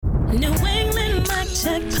New England Mic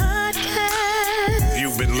Check Podcast.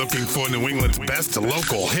 You've been looking for New England's best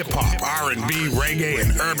local hip-hop, R&B, reggae,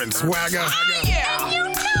 and urban swagger? Oh, yeah. You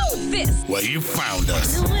know this. Well, you found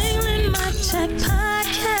us. New England Mic Check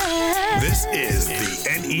Podcast. This is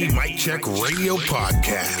the NE Mic Check Radio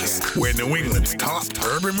Podcast, where New England's top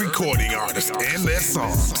urban recording artists and their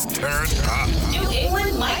songs turn up. New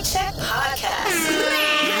England Mic Check Podcast.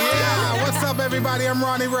 Yeah, what's up, everybody? I'm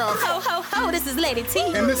Ronnie Ruff. Ho, ho, ho, this is Lady T.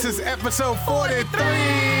 And this is episode 43, going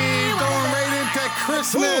right into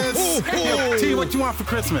Christmas. Yo, T, what you want for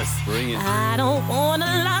Christmas? Bring it. I don't want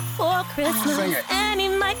a lot for Christmas. Sing it. Any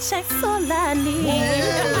mic checks all I need.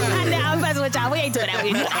 Yeah. Nah, I'm messing with y'all. We ain't doing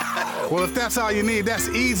that. Well, if that's all you need, that's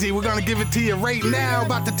easy. We're going to give it to you right now.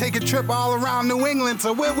 About to take a trip all around New England.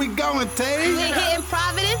 So where we going, Tay? We're hitting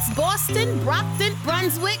Providence, Boston, Brockton,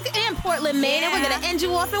 Brunswick, and Portland, Maine. And we're going to end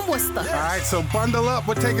you off in Worcester. All right, so bundle up.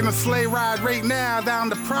 We're taking a sleigh ride right now down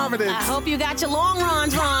to Providence. I hope you got your long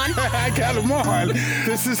runs, Ron. I got them on.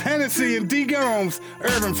 This is Hennessy and D. Gomes,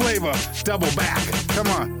 Urban Flavor, double back. Come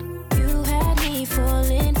on. You had me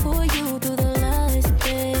falling for you through the last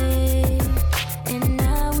day, and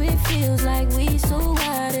now it feels like we so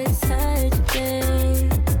out of touch,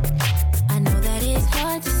 babe. I know that it's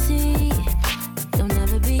hard to see, there'll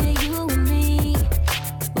never be a you and me.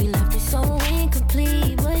 We left it so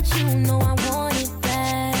incomplete, but you know I want it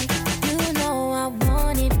back. You know I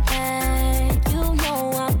want it back. You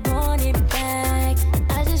know I want it back.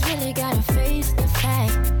 I just really gotta face the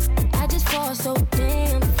fact, I just fall so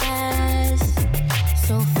damn fast.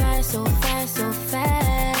 So fast, so fast, so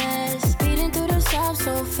fast. Speeding through the south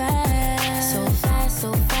so fast. So fast,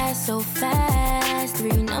 so fast, so fast.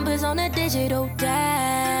 3 numbers on a digital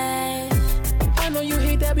dash. I know you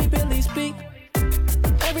hate that we barely speak.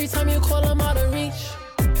 Every time you call, I'm out of reach.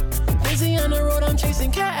 Busy on the road, I'm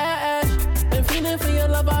chasing cash. Been feeling for your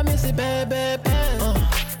love, I miss it bad, bad, bad.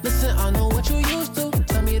 Listen, I know what you used to.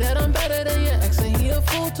 Tell me that I'm better than your ex and he a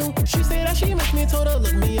fool too. She say that she miss me, told her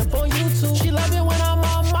look me up on YouTube. She love it when I'm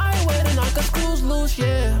on my way to knock her screws loose,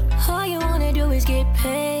 yeah. All you wanna do is get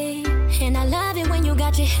paid, and I love it when you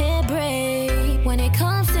got your hair braid. When it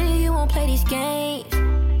comes to you, you won't play these games.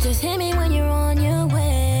 Just hit me when you're on your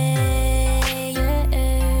way,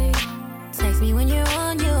 yeah. Text me when you're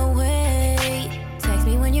on your way. Text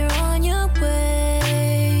me when you're on your way.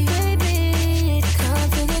 Baby, come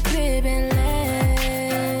to the crib and lay.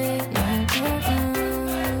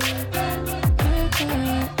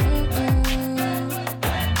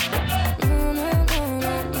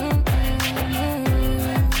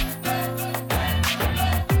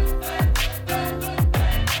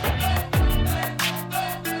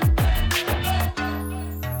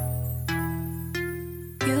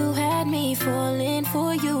 You had me falling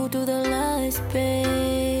for you through the lust,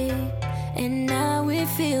 babe, and now it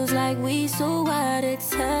feels like we so out of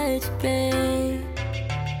touch, babe.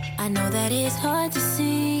 I know that it's hard to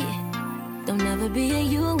see, there'll never be a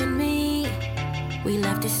you and me. We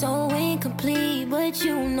left it so incomplete, but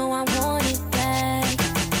you know I want it back.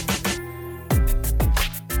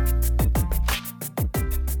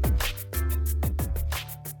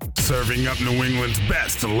 Serving up New England's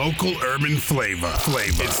best local urban flavor.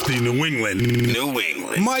 It's the New England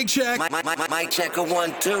Mic Check. Mic check a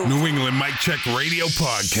 1, 2. New England Mic Check Radio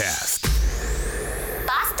Podcast.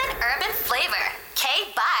 Boston Urban Flavor.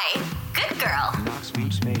 K-Bye. Good girl.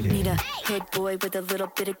 Need a hood boy with a little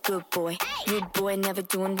bit of good boy. Rude boy, never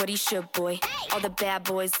doing what he should, boy. All the bad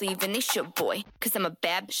boys leaving, they should, boy. Cause I'm a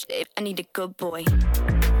bad bitch, I need a good boy.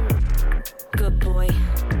 Good boy.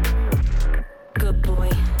 Good boy.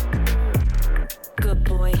 Good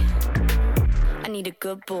boy. I need a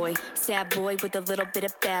good boy. Sad boy with a little bit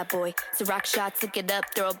of bad boy. So rock shots, lick it up,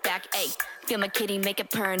 throw it back, ayy. Feel my kitty, make it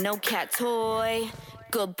purr, no cat toy.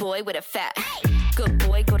 Good boy with a fat. Good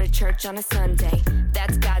boy, go to church on a Sunday.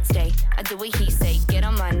 That's God's day. I do what he say. Get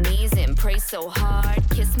on my knees and pray so hard.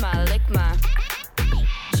 Kiss my, lick my.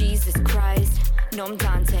 Jesus Christ, no I'm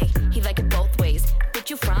Dante. He like it both ways. But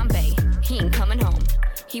you from Bay. He ain't coming home.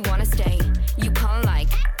 He wanna stay. You calling like.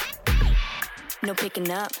 No picking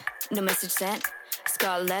up, no message sent.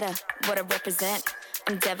 Scarlet letter, what I represent.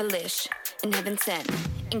 I'm devilish and heaven sent.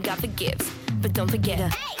 And God forgives, but don't forget a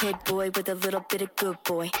hood boy with a little bit of good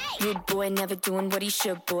boy. Rude boy, never doing what he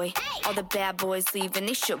should, boy. All the bad boys leaving,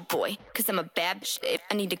 they should, boy. Cause I'm a bad bitch,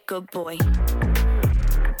 I need a good boy.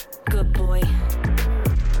 Good boy.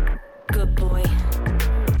 Good boy.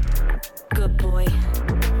 Good boy.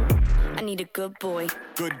 I need a good boy.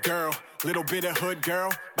 Good girl, little bit of hood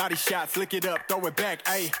girl. Body shots, lick it up, throw it back,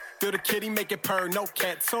 ayy. Feel the kitty, make it purr, no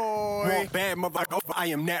cat toy. Want bad mother, I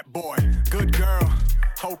am that boy. Good girl,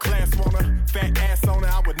 Whole class want her, fat ass on her,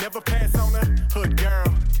 I would never pass on her. Hood girl,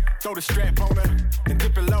 throw the strap on her, and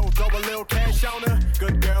dip it low, throw a little cash on her.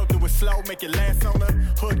 Good girl, do it slow, make it last on her.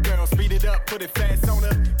 Hood girl, speed it up, put it fast on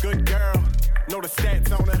her. Good girl, know the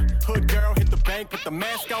stats on her. Hood girl, hit the bank, put the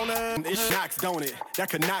mask on her. It knocks, don't it?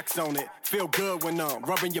 That could knocks on it. Feel good when I'm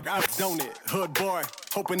rubbing your eyes, don't it? Hood boy,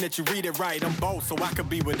 hoping that you read it right. I'm bold, so I could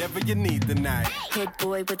be whatever you need tonight. Hood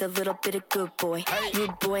boy with a little bit of good boy.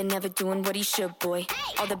 Rude boy never doing what he should, boy.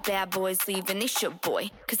 All the bad boys leaving, they should, boy.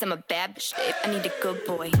 Cause I'm a bad bitch, babe. I need a good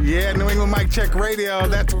boy. Yeah, New England Mic Check Radio.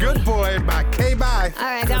 That's Good Boy by K-Bye. All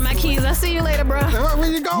right, got my keys. I'll see you later, bro. Where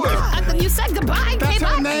you going? You said goodbye, That's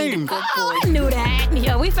K-Bye. her name. Oh, I knew that.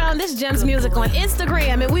 Yo, we found this Gems music on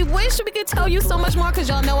Instagram, and we wish we could tell you so much more because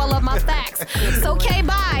y'all know I love my facts. So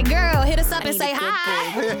K-Bye, girl, hit us up and say hi.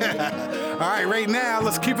 Yeah. All right, right now,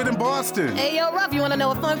 let's keep it in Boston. Hey, yo, Ruff, you want to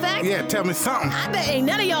know a fun fact? Yeah, tell me something. I bet ain't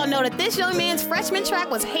none of y'all know that this young man's freshman track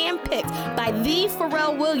was handpicked by the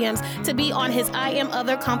Pharrell Williams to be on his I Am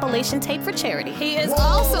Other compilation tape for charity. He is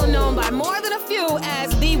also known by more than a few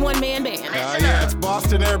as the one-man band. Yeah, it's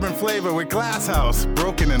Boston Urban Flavor with Glass House,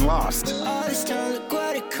 Broken and Lost. All this time, look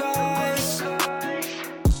what it costs.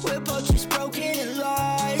 We're both just broken and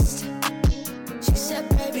lost. She said,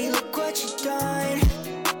 baby, look what you done.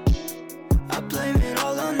 I blame it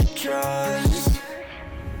all on the drugs.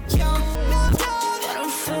 Young, but I'm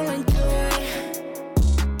feeling good.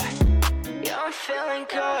 Yeah, I'm feeling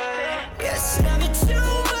good. Yes, never too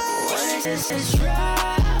much. When this is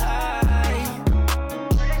right.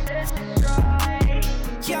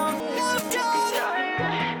 Young, never too much.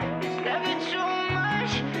 Never too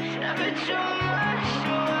much.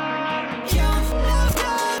 Young,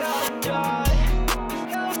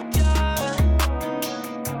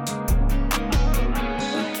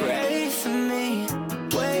 pray for me,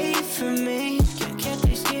 wait for me. Get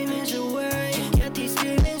these demons away, get these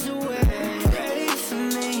demons away. Pray for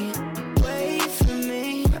me, wait for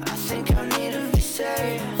me. I think I need to be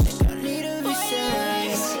saved. I think I need to be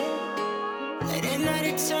saved. Late at night, I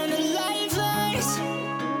turn the lights.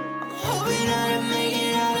 I'm hoping I can make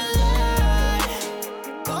it out alive.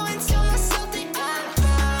 Go and tell myself that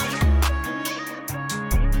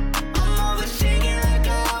I'm overthinking like I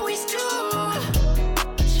always do.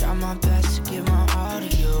 Try my best to give my all to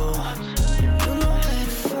you. You know how to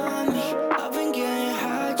find me. I've been getting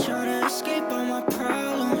high, trying to escape all my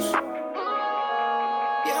problems.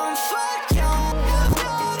 Yeah, I'm fucked up.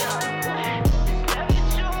 Never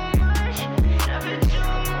too much, never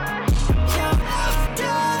too much. Yeah, I'm fucked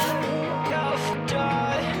up.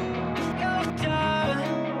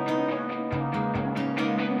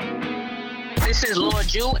 This is Lord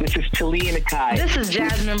Jew. This is Talia Nakai. This is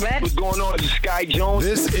Jasmine Red. What's going on? This is Sky Jones.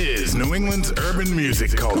 This is New England's urban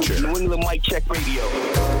music culture. New England Mic Check Radio.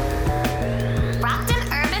 Brockton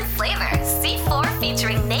Urban Flavor, C4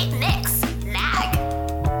 featuring Nate Nix, Nag.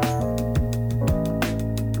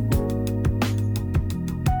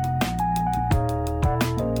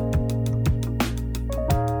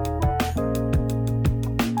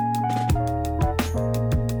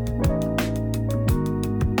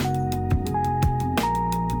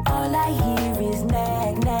 All I hear is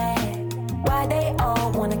nag, nag. Why they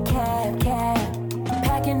all wanna cab.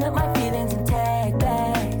 Packing up my feelings in tag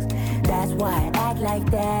bags. That's why I act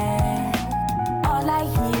like that. All I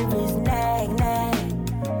hear is nag, nag.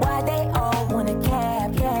 Why they all wanna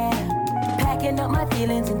cab. Packing up my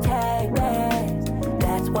feelings in tag bags.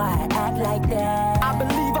 That's why I act like that. I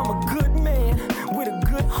believe I'm a good man with a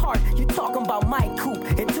good heart. You talking about my coupe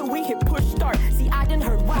until we hit push start. See, I done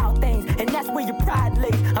heard wild things, and that's where your pride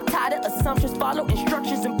lays. I'm tired of assumptions, follow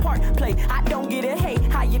instructions and part play. I don't get it, hey,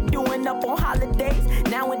 how you doing up on holidays?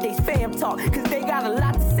 Nowadays fam talk, cause they got a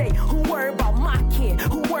lot to say. Who worry about my kid?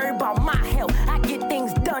 Who worry about my health? I get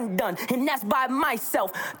things done, and that's by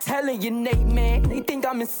myself. Telling you, Nate, man, they think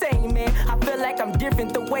I'm insane, man. I feel like I'm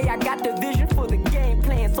different the way I got the vision for the game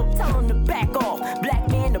plan. So tell them to back off. Black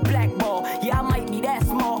man to black ball. Yeah, I might be that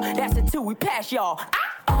small. That's until we pass y'all.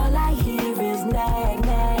 All I hear is nag,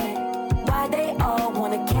 nag. Why they all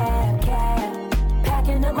wanna cab.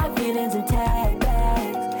 Packing up my feelings in tag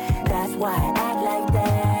bags. That's why I act like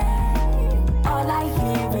that. All I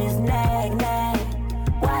hear is nag, nag.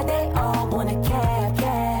 Why they all wanna cab.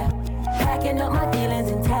 Packing up my feelings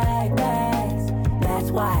in tag bags.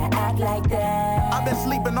 That's why I act like that. I've been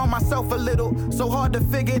sleeping on myself a little. So hard to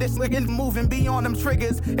figure this nigga moving beyond them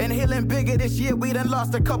triggers. And healing bigger this year, we done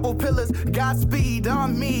lost a couple pillars. Godspeed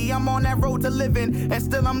on me, I'm on that road to living. And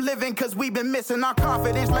still I'm living, cause we been missing our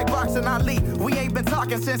confidence like boxing Ali. We ain't been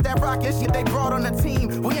talking since that rocket shit they brought on the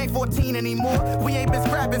team. We ain't 14 anymore. We ain't been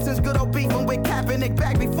scrapping since good old beef. When with Kaepernick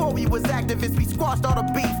back before we was activists. We squashed all the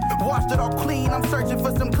beef, washed it all clean. I'm searching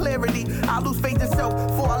for some clarity. I lose faith in self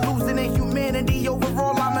before I lose it in humanity.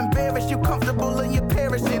 Overall, I'm embarrassed. You comfortable and you're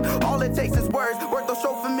perishing. All it takes is words. Worth will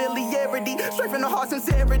show familiarity. Straight from the heart,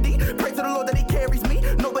 sincerity. Pray to the Lord that he carries me.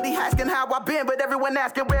 Nobody asking how I've been, but everyone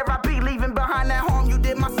asking where I be. Leaving behind that home you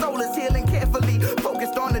did. My soul is healing carefully.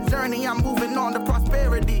 Focused on the journey, I'm moving on to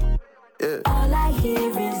prosperity. Yeah. All I hear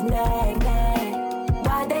is nag, nag.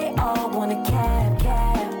 Why they all wanna cap,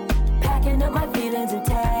 packing up my feelings in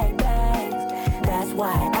tag bags. That's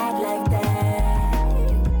why I act like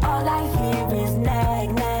that. All I hear is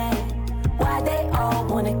nag, nag. Why they all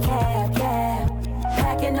wanna cap,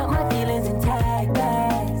 packing up my feelings in tag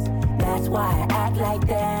bags. That's why I act like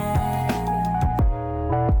that.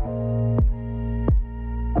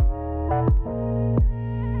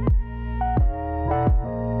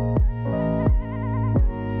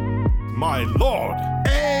 My Lord.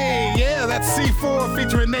 Hey, yeah, that's C4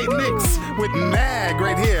 featuring Nate Nicks with Nag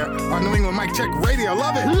right here on New England Mic Check Radio.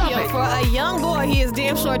 Love it. Love it. For a young boy, he is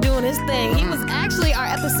damn sure doing his thing. He was actually our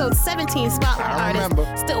episode 17 Spotlight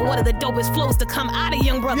artist. Still one of the dopest flows to come out of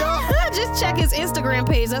Young Brother. Just check his Instagram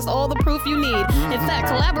page. That's all the proof you need. In fact,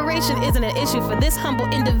 collaboration isn't an issue for this humble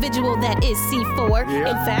individual that is C4.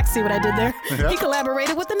 In fact, see what I did there? He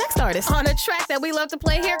collaborated with the next artist on a track that we love to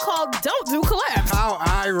play here called Don't Do Collabs. How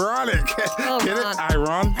ironic. Get it?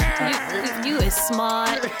 Iron. You is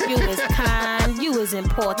smart, you is kind, you is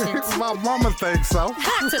important. My mama thinks so.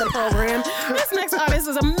 Back to the program. This next artist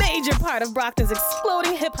is a major part of Brockton's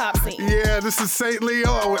exploding hip-hop scene. Yeah, this is St.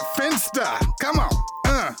 Leo with Finster. Come on.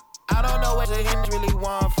 I don't know what the hinge really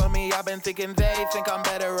want from me. I've been thinking they think I'm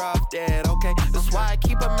better off dead, okay? That's why I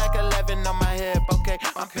keep a Mac 11 on my hip, okay?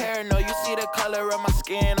 I'm paranoid, you see the color of my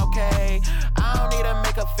skin, okay? I don't need to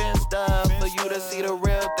make a Finsta for you to see the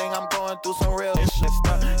real thing. I'm going through some real shit,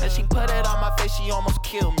 bruh. And she put it on my face, she almost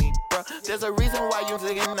killed me, bruh. There's a reason why you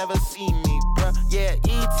niggas never see me, bruh. Yeah,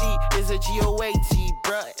 E.T. is a G-O-A-T,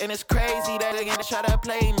 bruh. And it's crazy that they try to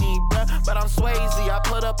play me, bruh. But I'm Swayze, I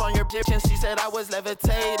put up on your bitch and she said I was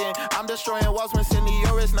levitating. I'm destroying walls when Cindy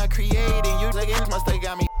is not creating. You niggas must have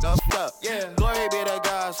got me fucked up. Yeah, glory be to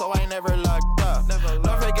God, so I never locked up.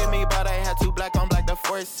 Don't forgive me, but I had to black on black the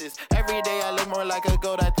forces. Every day I live more like a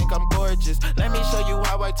goat, I think I'm gorgeous. Let me show you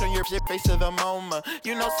how I turn your shit face to the moment.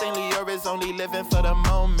 You know St. Leo is only living for the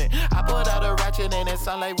moment. I put out a ratchet and it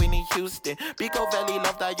sound like Whitney Houston. Pico Valley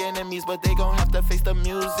love thy enemies, but they gon' have to face the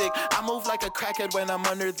music. I move like a crackhead when I'm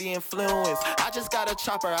under the influence. I just got a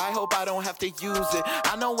chopper, I hope I don't have to use it.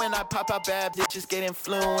 I know when I pop out bad, bitches get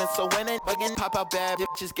influenced. So when it fucking pop out bad,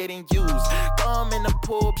 bitches getting used. Thumb in the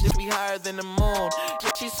pool, bitch, we higher than the moon.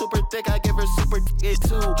 She's super thick, I give her super it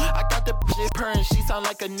too. I got the bitch purring, she sound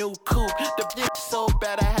like a new coupe. The bitch so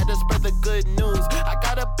bad, I had to spread the good news. I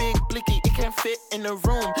got a big blicky, it can't fit in the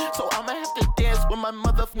room. So I'ma have to dance with my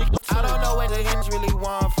motherfucker. I don't know what the hinge really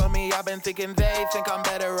want from me. I've been thinking they think I'm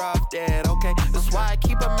better off dead, okay? That's why I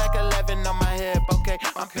keep a Mac 11 on my hip, okay?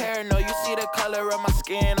 I'm paranoid, you see the color of my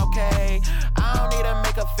skin, okay? I don't need to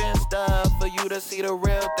make a Finsta for you to see the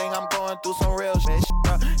real thing. I'm going through some real shit,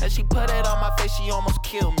 bro. And she put it on my face, she almost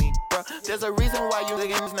killed me, bro. There's a reason why you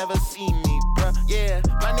niggas never see me, bro. Yeah,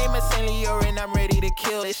 my name is St. Leo and I'm ready to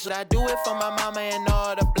kill this shit. I do it for my mama and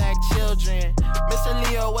all the black children. Mr.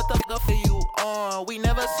 Leo, what the fuck are you on? We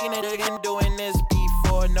never seen it again doing this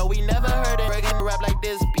before. No, we never heard it again rap like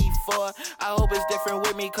this before. I hope it's different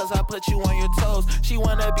with me, cause I put you on your toes. She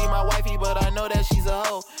wanna be my wifey, but I know that she's a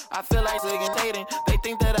hoe. I feel like dating, they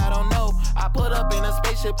think that I don't know. I put up in a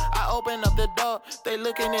spaceship, I open up the door. They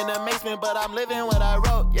looking in amazement, but I'm living what I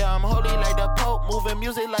wrote. Yeah, I'm holy like the Pope, moving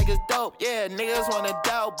music like it's dope. Yeah, niggas wanna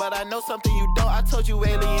doubt, but I know something you don't. I told you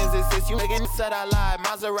aliens exist, you niggas said I lied.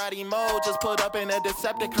 Maserati mode, just put up in a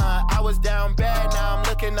Decepticon. I was down bad, now I'm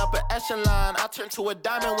looking up an echelon. I turn to a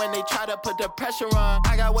diamond when they try to put the pressure on.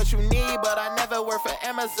 I got what you need, but I never work for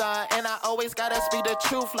Amazon. And I always gotta speak the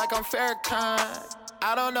truth like I'm Farrakhan.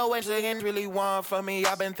 I don't know what niggas really want from me.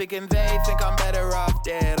 I've been thinking they think I'm better off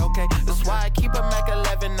dead, okay? That's why I keep a Mac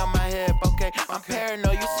 11 on my hip, okay? I'm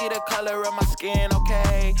paranoid, you see the color of my skin,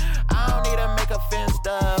 okay? I don't need to make a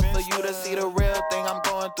Finsta for you to see the real thing. I'm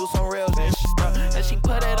going through some real shit, bro. And she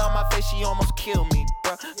put it on my face, she almost killed me,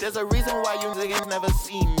 bro. There's a reason why you niggas never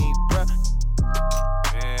see me, bro.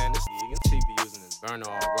 Man, this you can see be using his burn. learn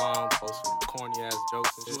all wrong, post some corny ass jokes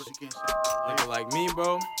and shit. Nigga like me,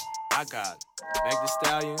 bro, I got Meg Thee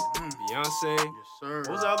Stallion, Beyonce. Yes, sir.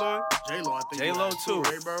 What was the other one? J-Lo, I think. J-Lo too.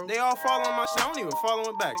 Right, bro? They all following my shit. I don't even follow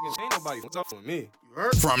them back. Ain't nobody what's up with me.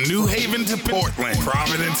 From New Haven to Portland,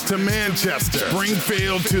 Providence to Manchester,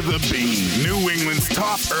 Springfield to the Bean, New England's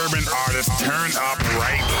top urban artists turn up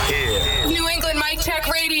right here. New England Mic Check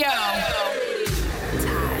Radio.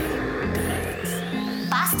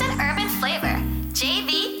 Boston Urban Flavor.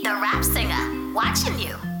 JV, the rap singer. Watching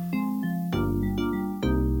you.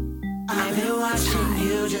 I've been watching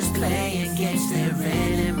you just playing games,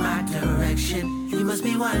 staring in my direction. You must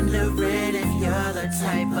be wondering if you're the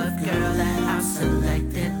type of girl that I'm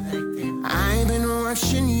selecting. I've been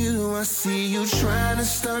watching you, I see you trying to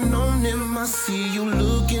stun on him. I see you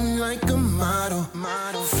looking like a model,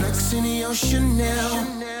 flexing your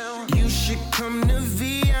Chanel. You should come to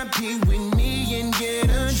VIP with me and get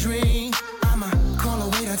a drink. I'ma call a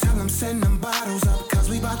waiter, tell him send them bottles up, cause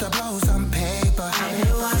we bout to blow some paper. I've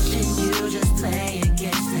been watching you just playing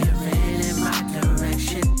games, staring in my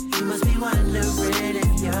direction. You must be wondering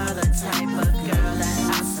if you're the type of girl that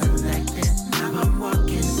I'm selecting. Now I'm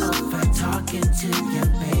walking over, talking to you,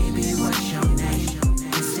 baby, what's your name?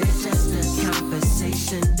 This is just a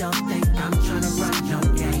conversation, don't think I'm trying to run your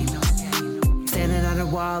game. Standing on the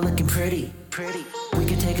wall looking pretty. We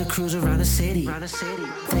could take a cruise around the city.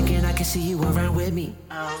 Thinking I can see you around with me.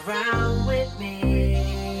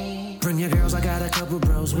 Bring your girls, I got a couple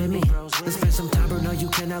bros with me. Let's spend some time, bro, no, you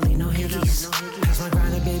cannot leave no hickeys. That's my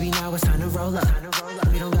grinder, baby, now it's time to roll up.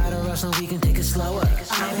 We don't gotta rush, no, we can take it slower.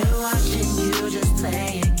 I've been watching you just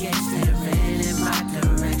playing games, staring in my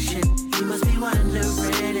direction. You must be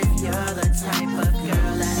wondering if you're the type of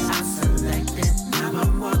girl that I'm selecting. Now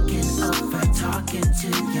I'm walking over, talking to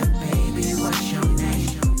you, baby, what's your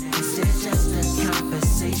name? This is just a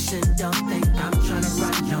conversation, don't think I'm trying to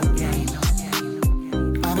run your game.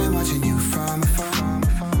 I've been watching you from afar.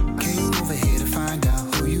 Came over here to find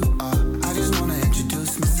out who you are. I just wanna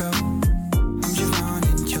introduce myself. I'm Javon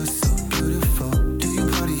and you're so beautiful. Do you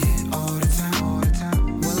party here all the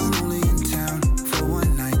time? Well, I'm only in town for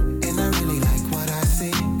one night, and I really like what I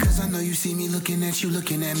see, cause I know you see me looking at you,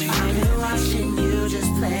 looking at me. I've been watching you just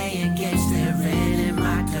playing games, staring in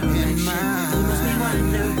my direction. You must be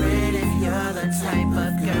wondering if you're the type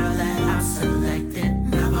of girl that I'm selecting.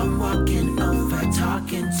 Now I'm walking over,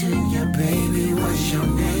 talking to you, baby, what's your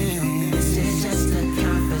name? This is just a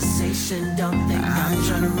conversation, don't think I'm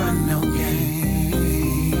trying to run no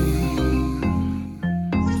game.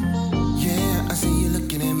 Yeah, I see you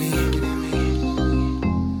looking at me.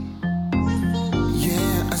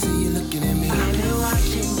 Yeah, I see you looking at me. I've been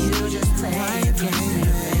watching you just playing games,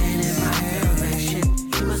 staring in my direction.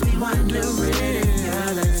 You must be wondering if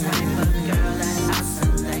you're the type of girl that I'm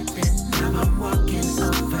selecting. Now I'm walking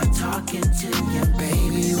over, talking to you,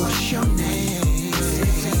 baby, what's your name? This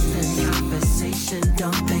is just a conversation,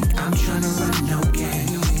 don't think I'm trying to run no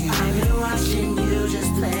game. I've been watching you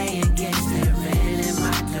just playing games, staring in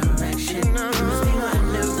my direction. You must be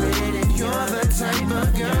wondering if you're the type of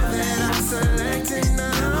girl that I'm selecting.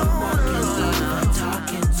 Now I'm walking over,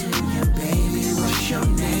 talking to you, baby, what's your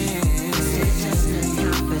name? This is just a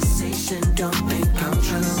conversation, don't think I'm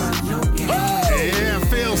trying to run no game. Yeah,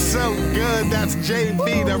 feels so good. That's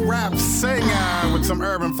JV, the rap singer, with some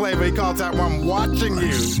urban flavor. He calls that one Watching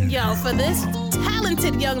You. Yo, for this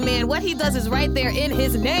talented young man, what he does is right there in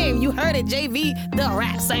his name. You heard it, JV, the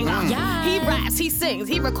rap singer. Yeah. He raps, he sings,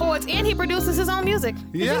 he records, and he produces his own music.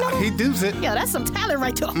 Yeah, he does it. Yo, that's some talent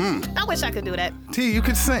right there. I wish I could do that. T, you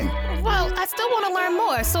could sing. Well, I still want to learn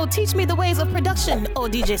more, so teach me the ways of production, oh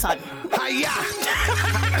DJ son. Hiya!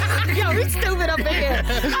 Yo, we stupid up in here.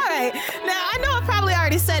 All right, now I know I probably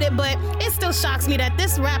already said it, but it still shocks me that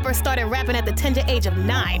this rapper started rapping at the tender age of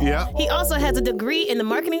 9. Yeah. He also has a degree in the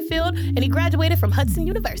marketing field, and he graduated from Hudson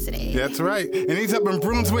University. That's right. And he's up in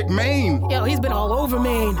Brunswick, Maine. Yo, he's been all over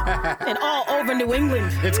Maine and all over New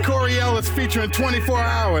England. It's Corey Ellis featuring 24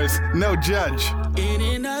 Hours, No Judge. In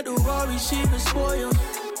and out the Rory, she been spoiled.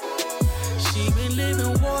 She been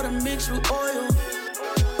living water mixed with oil.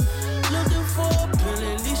 Looking for a pill,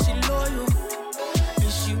 at least she loyal.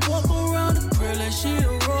 And she walk around the grill like she a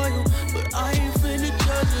royal. But I ain't finna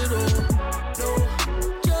judge it all. No,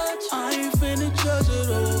 judge. I ain't finna judge it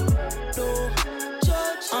all. No,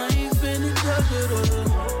 judge. I ain't finna judge it all.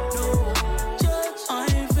 No, judge. I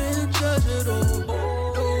ain't finna judge it all.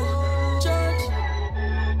 No, judge.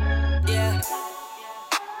 Yeah.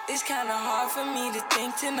 It's kinda hard for me to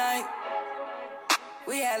think tonight.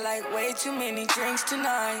 We had like way too many drinks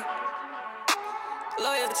tonight.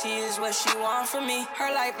 Loyalty is what she want from me.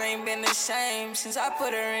 Her life ain't been the same since I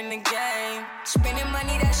put her in the game. Spending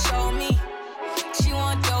money that showed me. She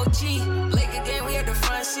want Doji. Lake again, we at the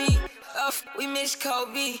front seat. We miss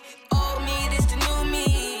Kobe. Old me, this the new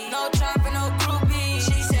me. No trap and no groupie.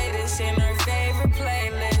 She say this in her favorite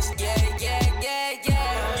playlist. Yeah.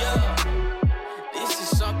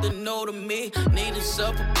 This is something new to me. Need a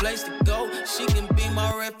separate place to go. She can be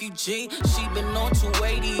my refugee. She been on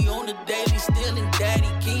 280 on the daily, stealing daddy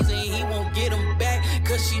keys, and he won't get them back,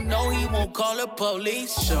 cause she know he won't call the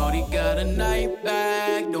police. Shorty got a night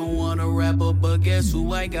bag. Don't wanna rap her, but guess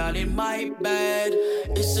who I got in my bed?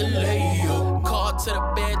 It's a layup. Car to the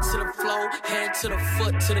bed, to the floor, head to the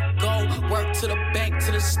foot, to the goal, work to the bank,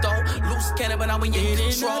 to the store. Loose cannon, but I'm in your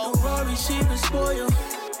control. Rory, she been spoiled.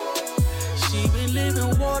 She been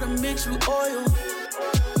living water mixed with oil.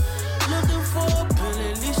 Looking for a pill,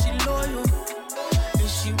 at least she loyal. And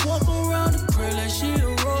she walk around the crib like she a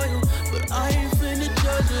royal. But I ain't finna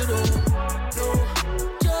judge it all. No,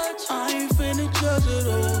 judge. I ain't finna judge it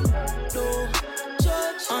all. No,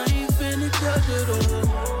 judge. I ain't finna judge it all.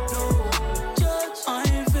 No, judge. I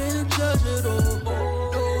ain't finna judge it all.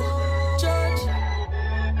 No, judge.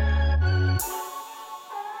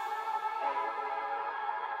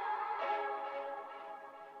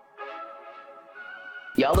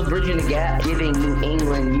 Y'all are bridging the gap, giving New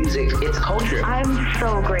England music its culture. I'm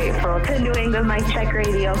so grateful to New England Mic Check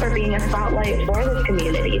Radio for being a spotlight for this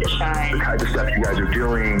community to shine. The type of stuff you guys are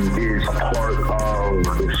doing is a part of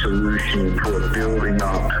the solution toward building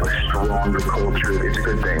up a stronger culture. It's a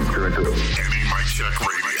good thing through and through. NE Mic Check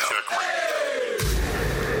Radio.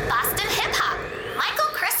 Boston Hip Hop.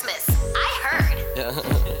 Michael Christmas. I heard.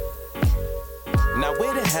 Now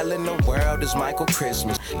where the hell in the world is Michael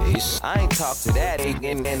Christmas? I ain't talked to that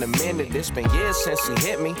in a minute. It's been years since he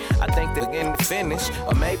hit me. I think they're getting finished,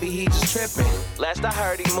 or maybe he just tripping. Last I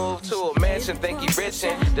heard he moved to a mansion, think he rich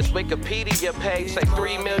in. This Wikipedia page say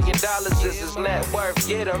 $3 million is his net worth.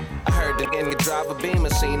 Get him. I heard the nigga drive a Beamer,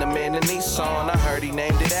 seen him in a Nissan. I heard he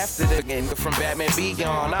named it after the nigga from Batman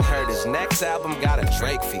Beyond. I heard his next album got a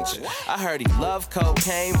Drake feature. I heard he loved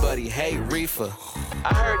cocaine, but he hate reefer.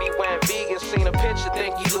 I heard he went vegan, seen a picture,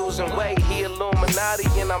 think he losing weight. He Illuminati,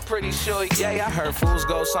 and I'm pretty sure, yeah. I heard fools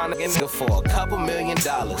go sign a nigga for $2 million.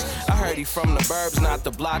 I heard he from the burbs, not the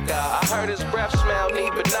block out. I heard his breath smell, need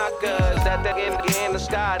binoculars. That nigga in the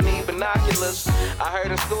sky need binoculars. I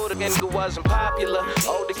heard in school the nigga wasn't popular.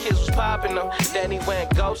 Older kids was popping him. Then he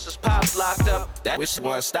went ghost, his pops locked up. That wish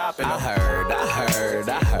wasn't stopping him. I heard.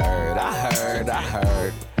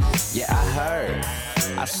 Yeah, I heard.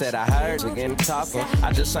 I said I heard, again talking,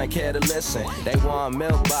 I just ain't care to listen. They want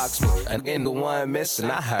milk box me, again the one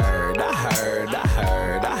missing. I heard.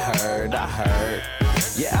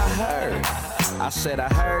 Yeah, I heard. I said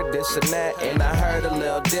I heard this and that, and I heard a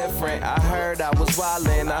little different. I heard I was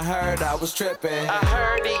wildin', I heard I was trippin'. I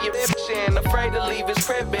heard he a bitchin', afraid to leave his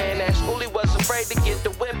crib in. At school he was afraid to get the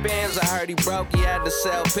whippings. I heard he broke, he had to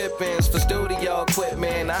sell pippins for studio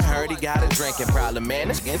equipment. I heard he got a drinking problem, man,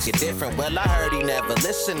 it's getting different. Well, I heard he never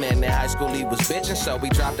listening. In high school he was bitchin', so he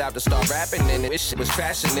dropped out to start rapping, and this shit was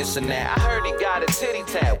trashing this and that. I heard he got a titty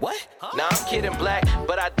tat, what? Nah, I'm kidding, black,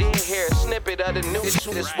 but I did hear a snippet of the new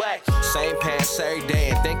shit is whack. Same pants every day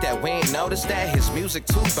and think that we ain't noticed that his music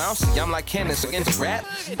too bouncy. I'm like Kenneth against rap,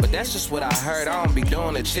 but that's just what I heard. I don't be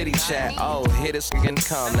doing a chitty chat. Oh, hit us again,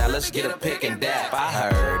 come now, let's get a pick and dap. I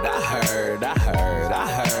heard.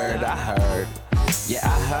 Yeah,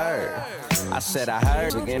 I heard. I said I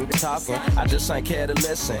heard, again talking, I just ain't care to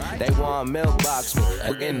listen. They want milk box me,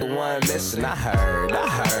 again the one missing. I heard.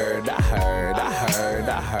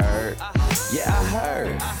 Yeah, I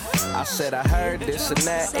heard. I said I heard this and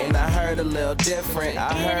that, and I heard a little different.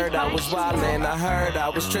 I heard I was wildin', I heard I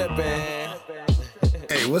was trippin'.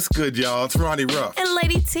 Hey, what's good, y'all? It's Ronnie Ruff. And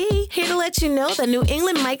Lady T, here to let you know the New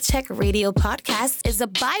England Mic Check Radio podcast is a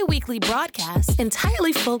bi-weekly broadcast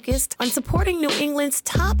entirely focused on supporting New England's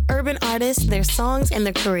top urban artists, their songs, and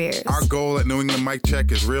their careers. Our goal at New England Mic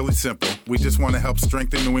Check is really simple. We just want to help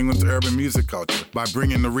strengthen New England's urban music culture by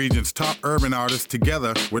bringing the region's top urban artists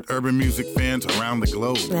together with urban music fans around the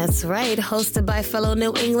globe. That's right. Hosted by fellow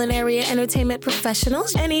New England area entertainment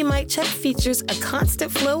professionals, NE Mic Check features a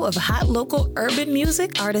constant flow of hot local urban music,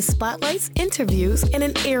 artist spotlights, interviews, and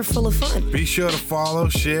an air full of fun. Be sure to follow,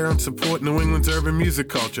 share, and support New England's urban music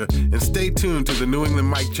culture, and stay tuned to the New England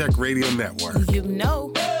Mic Check Radio Network. You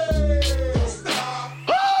know.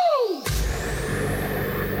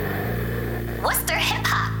 Worcester Hip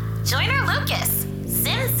Hop. Joyner Lucas.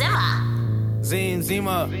 Zima.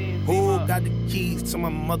 Zima. Who got the keys to my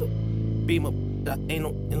mother? Beamer. That ain't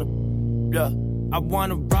no, yeah. I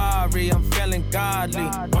want a Rari, I'm feeling godly.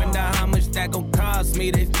 Wonder how much that gon' cost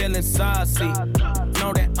me, they feeling saucy.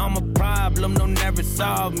 Know that I'm a problem, don't never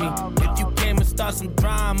solve me. If you came and start some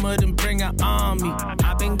drama, then bring an army.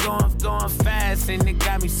 I've been going fast and it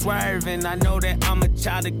got me swerving. I know that I'm a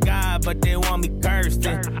child of God, but they want me cursed.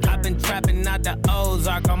 I've been trapping out the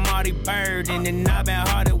Ozark, I'm already burdened. And I've been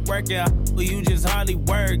hard at work, yeah, but you just hardly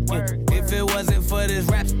working. If it wasn't for this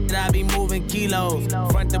rap shit, I'd be moving kilos.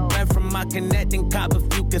 Front to back from my connect and cop a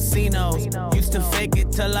few casinos. Used to fake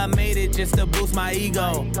it till I made it just to boost my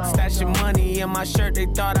ego. Stashing money in my shirt, they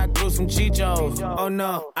thought I grew some chichos. Oh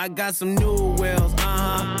no, I got some new wheels,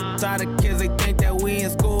 Tired of kids, they think that we in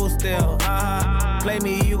school still, Play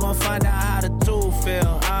me, you gon' find out how the two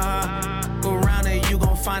feel, Go around and you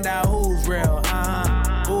gon' find out who's real,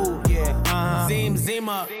 Ooh, yeah,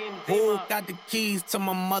 Zima, who got the keys to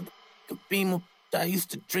my motherfucking Beamer? I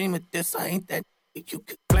used to dream of this, I ain't that you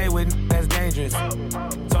could play with, that's dangerous.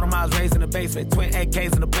 Told him I was raised in the basement, twin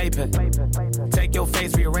AKs in the playpen. Take your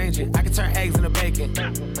face, rearrange it. I can turn eggs into bacon.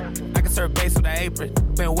 I can serve base with an apron.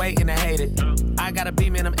 Been waiting to hate it. I got a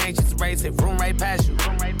beam and I'm anxious to race it. Room right past you.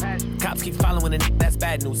 Cops keep following and that's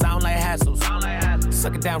bad news. I don't like hassles.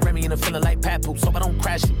 Suck it down, Remy, and I'm feeling like Pat Poops. Hope I don't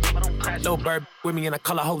crash you. Little bird with me and I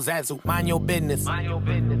color hoe Zazu. Mind your business.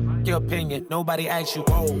 Your opinion, nobody asks you.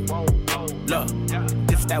 Whoa, look,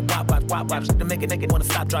 this that wop. To make a nigga wanna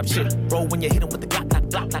stop, drop shit. Roll when you hit him with the Glock.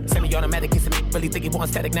 Semi-automatic, kissing me, really think he want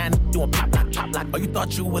static 9. Doing pop lock. Oh, you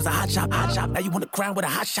thought you was a hot shot. Now you want to crown with a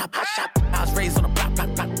hot shop. I was raised on a block.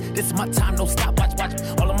 This is my time, no stop, watch.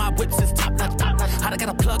 All of my whips is top notch. I got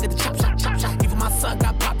a plug at the chop shop. Even my son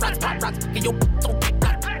got pop rocks. Get your don't pick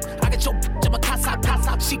block. I get your in my casa.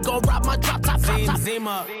 She gon' rob my drop top.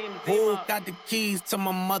 Zima, who got the keys to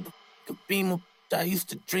my motherfucking Beamer? I used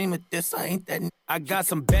to dream of this, I ain't that. I got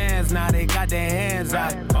some bands now, they got their hands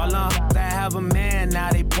out. All on, I have a man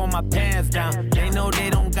now, they pull my pants down. They know they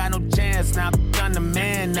don't got no chance now, I'm the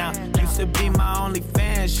man now. Used to be my only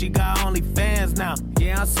fan, she got only fans now.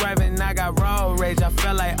 Yeah, I'm swerving, I got road rage, I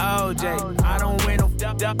feel like OJ. I don't wear no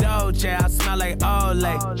Dolce, I smell like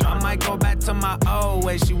Olay. I might go back to my old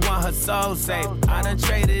way, she want her soul safe. I done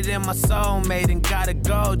traded in my soulmate and got a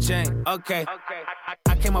gold chain. Okay.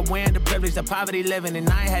 I came up wearing the privilege of poverty living, and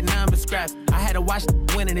I ain't had nothing but scraps. I had to watch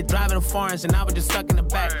winning and driving the foreigns, and I was just stuck in the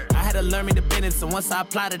back. I had to learn me the business, and once I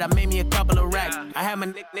applied it, I made me a couple of racks. I had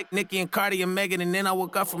my Nicki and Cardi and Megan, and then I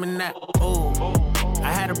woke up from a nap. Ooh.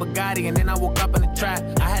 I had a Bugatti, and then I woke up in the trap.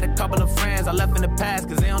 I had a couple of friends I left in the past,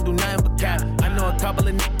 cause they don't do nothing but cap. I know a couple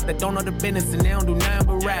of niggas that don't know the business, and they don't do nothing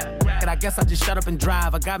but rap. And I guess I just shut up and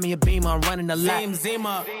drive. I got me a Beamer, I'm running the lap.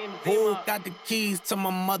 Zima, who got the keys to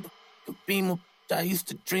my motherfucking Beamer? I used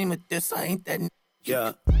to dream of this, I ain't that.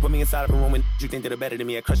 Yeah, put me inside of a room and you think that they're better than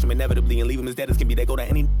me. I crush them inevitably and leave them as dead as can be. They go to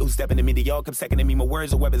any who's stepping to me. They all come second to me. My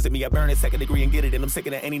words are weapons in me. I burn a second degree and get it. And I'm sick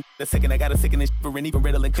of any the second. I got a sick and for and even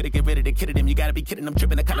riddle and couldn't get rid of the kid of them. You gotta be kidding. I'm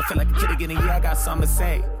tripping. I kinda feel like a kid again. And yeah, I got something to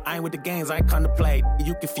say. I ain't with the games. I ain't come to play.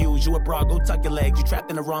 You confused. You a broad. Go tuck your legs. You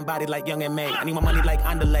trapped in the wrong body like Young and May. I need my money like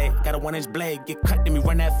underlay. Got a 1-inch blade. Get cut to me.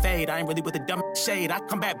 Run that fade. I ain't really with the dumb shade. I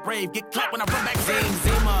come back brave. Get clapped when I run back.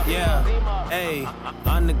 Zima. Yeah. Hey,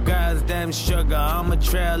 I'm the guy's damn sugar. I'm a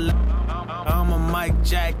trailer. I'm a Mike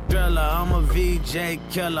Jack thriller, I'm a VJ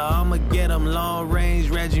killer. I'ma get him long range,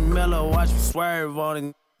 Reggie Miller. Watch me swerve on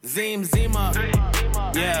it. Zima.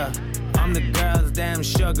 Yeah, I'm the girl's damn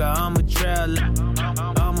sugar. I'm a trailer.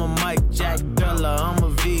 I'm a Mike Jack thriller. I'm a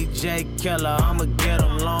VJ killer. I'ma get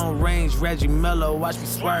him long range, Reggie Miller. Watch me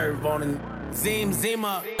swerve on it.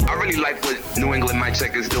 Zima. I really like what New England Mic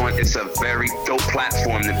Check is doing. It's a very dope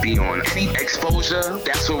platform to be on. Any exposure,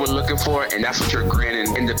 that's what we're looking for, and that's what you're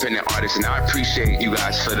granting independent artists, and I appreciate you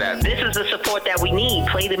guys for that. This is the support that we need.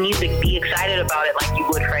 Play the music, be excited about it like you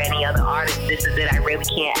would for any other artist. This is it. I really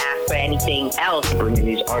can't ask for anything else. Bringing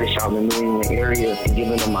these artists out in the New England area and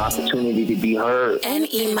giving them an opportunity to be heard.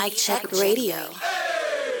 NE Mic Check Radio.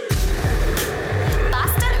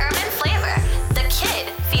 Boston Urban Flavor, The Kid,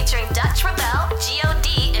 featuring Dutch Rebel,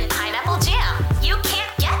 G.O.D., and Pineapple Jam. You can't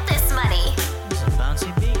get this money. It's a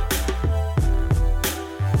bouncy beat.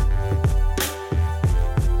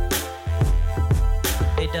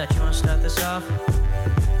 Hey Dutch, you wanna start this off?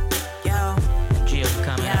 Yo. And Gio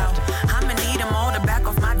coming after. I'ma need them all to back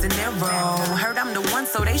off my dinero. Heard I'm the one,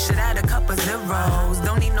 so they should add a couple zeros.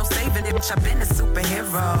 Don't need no saving, bitch, I've been a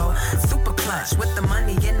superhero. Super clutch with the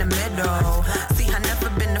money in the middle. See, I never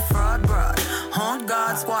been a fraud, bruh. On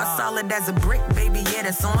guard, squad solid as a brick, baby, yeah,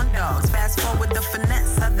 that's on dogs. Fast forward the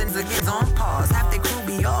finesse, Southern's against on pause. Half they crew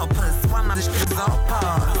be all puss, while my shit's all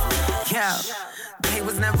pause. Yeah. They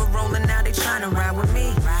was never rolling, now they tryna ride with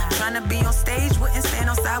me. Tryna be on stage, wouldn't stand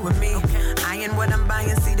on side with me. I ain't what I'm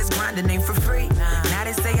buying, see this grinding ain't for free. Now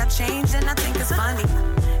they say I changed and I think it's funny.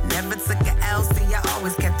 Never took a LC, I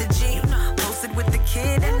always kept a G. Posted with the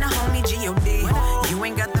kid and the homie G.O.D. You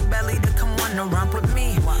ain't got the belly to come on no romp with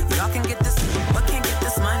me. Y'all can get this, but can't get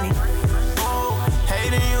this money. Oh,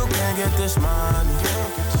 hating you can't get this money.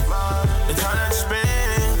 The time that you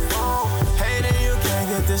spend. Oh, hating you can't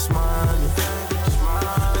get this money.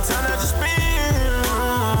 The time that you spend.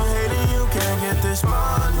 Hating you can't get this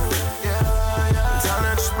money. The time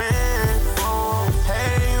that you spend. Oh,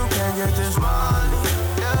 hating you can't get this money.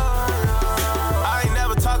 I ain't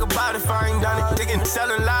never talk about it if I ain't done it. Digging,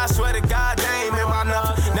 selling lies, swear to God, they ain't been about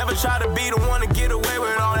nothing. Never try to be the one to get away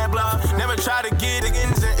with all that bluff. Never try to get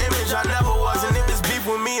against an image I never was. And if it's beef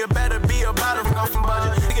with me, it better be about it off from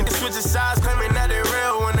budget. Digging, switching sides, claiming that they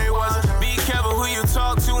real when they wasn't. Be careful who you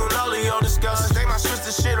talk to and all of your discussions. They might switch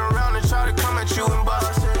the shit around and try to come at you and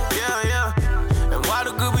bust. Yeah, yeah. And why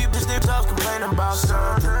the good people still tough complaining about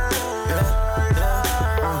something? Yeah,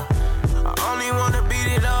 yeah. I only wanna beat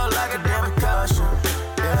it all like a damn percussion.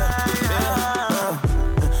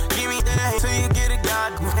 Give me that till you get a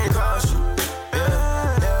goddamn caution.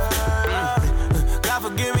 God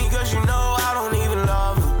forgive me cause you know I don't even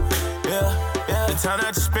love you. Yeah, yeah. The time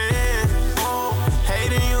that you spend, oh,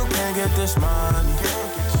 hating you can't get this money.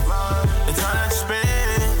 The time that you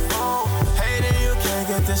spend, oh, hating you can't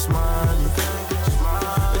get this money.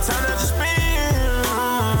 The time that you spend,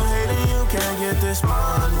 hating you can't get this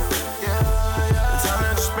money. The time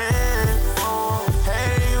that you spend, oh,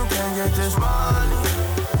 hating you can't get this money.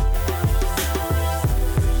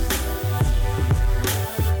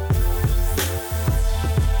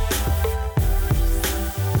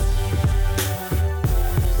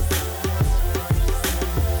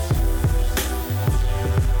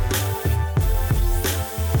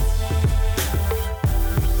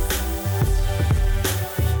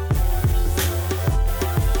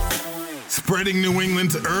 Spreading New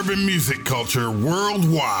England's urban music culture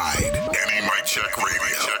worldwide. NE Mic Check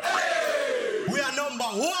Radio. We are number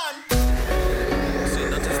one.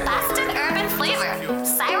 Boston urban flavor.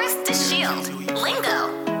 Cyrus DeShield.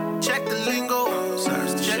 Lingo. Check the lingo.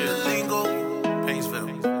 Check the lingo. Painesville.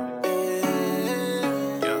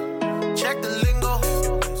 Yeah. Check the lingo.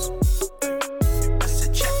 I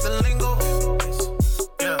said check the lingo.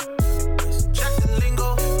 Yeah. Check the lingo.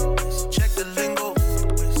 Check the lingo.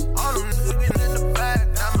 All them niggas in the back,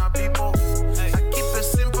 not my people. I keep it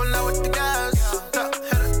simple now with the guys. Top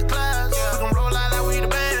head of the class. We gon' roll out like we the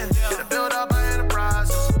band. Get a build up our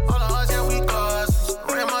enterprise. All of us, yeah, we cause.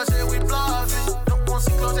 Ram us, yeah, we bluffing. Don't want to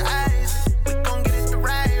see close your eyes. We gon' get it the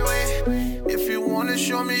right way. If you wanna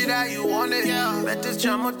show me that you want it, yeah. Bet this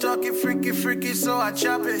jumbo talking freaky, freaky, so I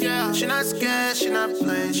chop it. Yeah. She not scared, she not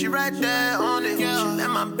playing, she right there on it. Yeah. She let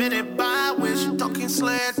my Benny by when she talking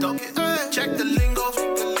slant, talking. Check the lingo,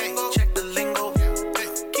 check the lingo.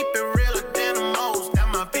 Keep it realer than the most. That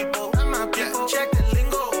my people, yeah. Check the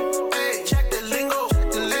lingo, check the lingo.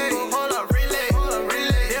 Hold up, relay.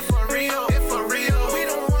 If for real, we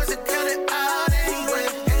don't want to cut it out anyway.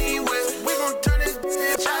 We gon' turn this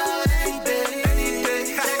bitch out any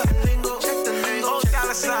day. Check the lingo,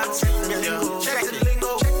 dollar sign, check the lingo, check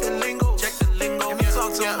the lingo. If you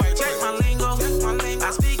talk to me, check my lingo.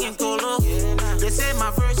 I speak in Colo. They say my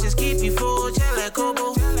verses keep you full, like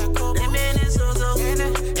Kobo. They man is so,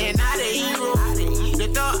 and not the ego. The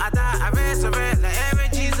thought I resurrect like every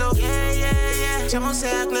Jesus. Yeah. Chamo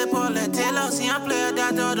cercle pour le telo. Si un player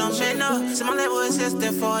that don't menos. Si my level is just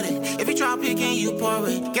 40. If you try picking, you pour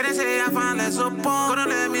it. Get into it, I find less open. Gonna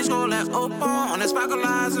let me scroll like open. On the sparkle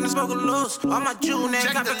eyes and the smoke loose. All my June and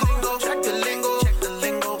Check the lingo, check the lingo, check the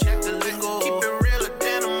lingo, check the lingo. Keep it realer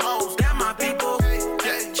than the most. That my people.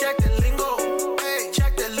 Yeah. Check the lingo,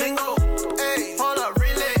 check the lingo. Hold up,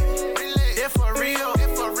 relay. If for real,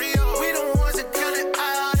 we don't want to cut it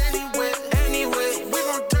out anyway. We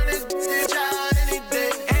gon' turn this bitch out any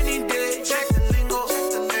day. Check the lingo,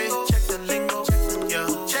 check the lingo, yeah.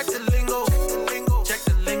 Check the lingo, check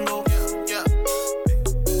the lingo, yeah.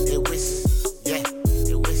 It whiz, yeah,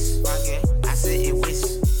 it whiz. I said it whiz,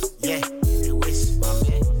 yeah, it whiz. My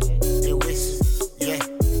man, it whiz, yeah,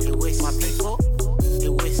 it whiz. My people,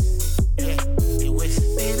 it whiz, yeah, it whiz.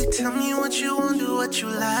 Baby, tell me what you want, do what you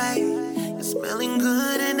like. You're smelling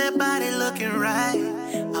good and that body looking right.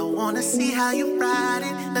 I wanna see how you ride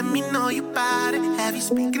it. Let me know you bout it. Have you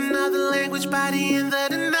speak another language by the end of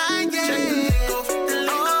the night? Yeah. Check the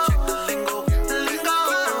lingo, check the lingo, the lingo.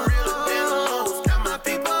 Keep it realer than the most. Got my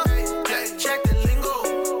people. Yeah. Check the lingo,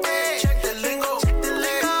 check the lingo, check the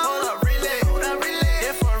lingo. Hold up, relay.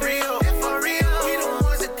 If for real, we don't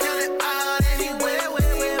want to cut it out anyway.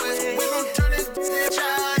 We gon' turn this bitch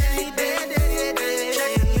out any day.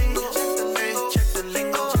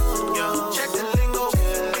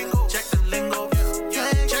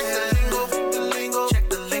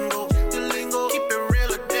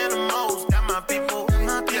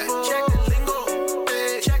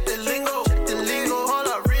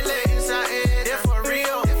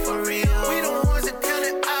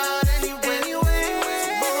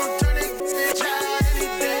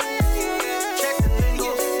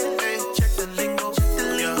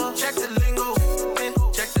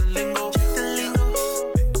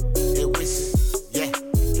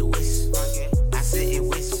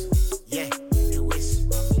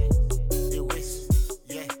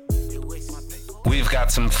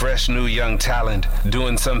 got some fresh new young talent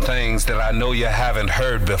doing some things that I know you haven't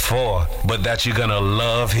heard before, but that you're gonna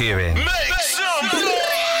love hearing. Make some noise!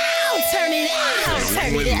 Turn it out.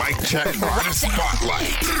 Turn it out. Mic check artist spotlight.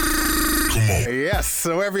 Come on. Yes,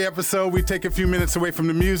 so every episode we take a few minutes away from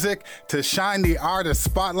the music to shine the artist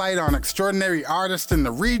spotlight on extraordinary artists in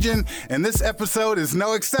the region, and this episode is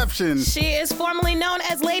no exception. She is formerly known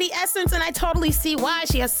as Lady Essence, and I totally see why.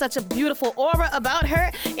 She has such a beautiful aura about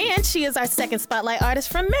her, and she is our second spotlight artist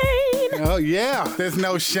from Maine. Oh yeah, there's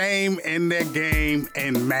no shame in their game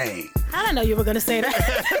in Maine. I didn't know you were going to say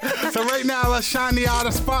that. So right now, let's shine the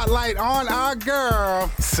artist spotlight on our girl,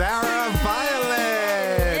 Sarah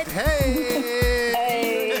Violet. Hey.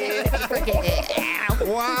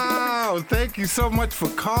 Wow, thank you so much for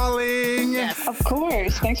calling. Yes, of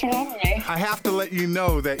course. Thanks for having me. I have to let you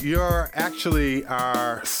know that you're actually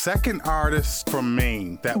our second artist from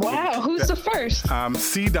Maine. Who's the first?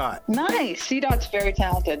 C-Dot. Nice. C-Dot's very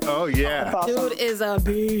talented. Oh, yeah. Awesome. Dude is a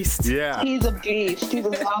beast. Yeah. He's a beast. He's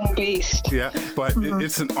a young beast. Yeah, but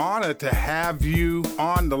it's an honor to have you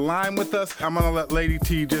on the line with us. I'm going to let Lady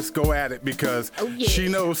T just go at it because she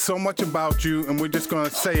knows so much about you, and we're just going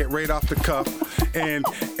to say it right off the cuff, and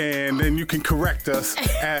then you can correct us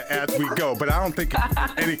as we go. But I don't think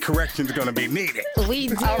any correction is going to be needed. We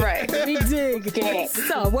dig. All right. We dig.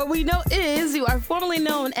 So what we know is you are formerly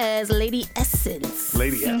known as Lady Essence.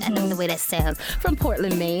 Lady Essence. I love the way that sounds. From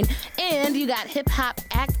Portland, Maine. And you got Hip Hop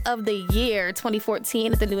Act of the Year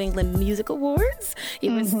 2014 at the New England Music Awards.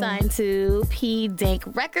 You were signed to P. Dank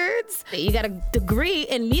Records. You got a degree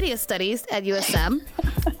in media studies at USM.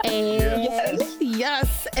 And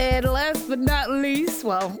yes, and last but not least,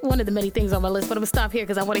 well, one of the many things on my list, but I'm going to stop here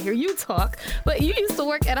because I want to hear you talk. But you used to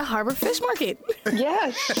work at a Harbor Fish Market.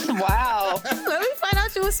 Yes. Wow. Let me find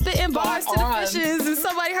out you were spitting bars to the fishes and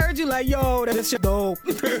somebody heard you like, yo, that shit dope.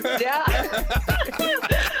 Yeah.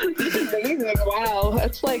 This is amazing. Wow.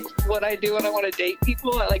 That's like what I do when I want to date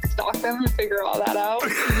people. I like stalk them and figure all that out.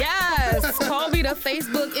 Yes. Call me the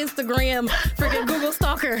Facebook, Instagram, freaking Google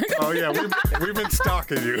stalker. Oh, yeah. We've been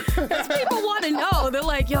stalking you. People want to know. They're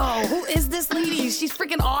like, yo, who is this lady? She's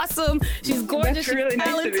freaking awesome. She's gorgeous. That's really she's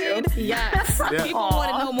talented. Nice of you. Yes. Yeah. People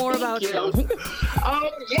want to know more about you. Yeah.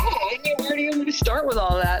 I mean, where do you want to start with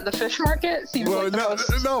all that? The fish market? Seems like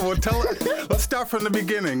let's start from the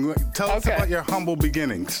beginning. Tell us about your humble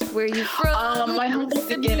beginnings. Where are you from? My humble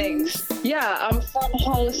beginnings. Yeah, I'm from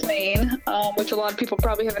Hollis, Maine, which a lot of people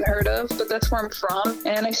probably haven't heard of, but that's where I'm from.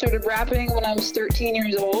 And I started rapping when I was 13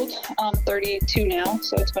 years old. I'm 32 now,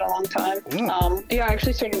 so it's been a long time. I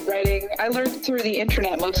actually started writing. I learned through the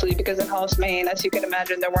internet mostly because in Hollis, Maine, as you can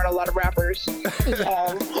imagine, there weren't a lot of rappers.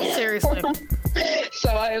 Seriously. So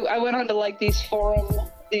I went on to like these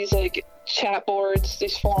like chat boards,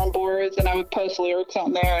 these forum boards, and I would post lyrics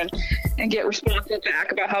on there and get responses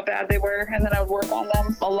back about how bad they were, and then I would work on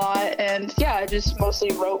them a lot. And yeah, I just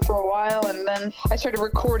mostly wrote for a while, and then I started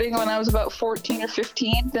recording when I was about 14 or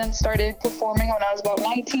 15, then started performing when I was about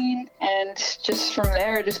 19, and just from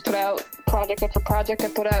there I just put out project after project. I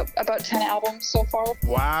put out about 10 albums so far.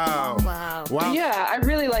 Wow. Yeah, I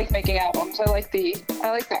really like making albums. I like the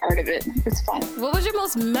art of it. It's fun. What was your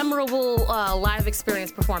most memorable live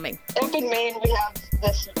experience performing? Up in Maine, we have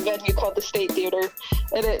this venue called the State Theater,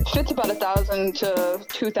 and it fits about 1,000 to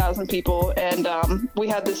 2,000 people. And we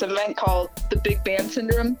had this event called the Big Band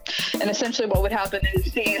Syndrome. And essentially what would happen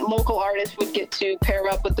is the local artists would get to pair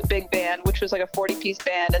up with the big band, which was like a 40-piece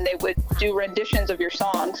band, and they would do renditions of your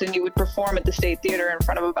songs, and you would perform at the State Theater in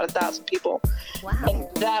front of about 1,000 people. Wow. And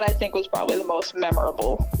that, I think, was probably the most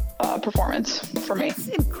memorable performance for me. That's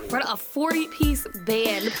incredible. A 40-piece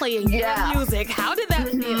band playing your music. How did that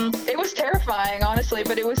feel? It was terrifying, honestly,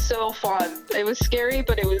 but it was so fun. It was scary,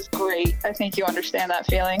 but it was great. I think you understand that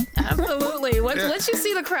feeling. Absolutely. Once you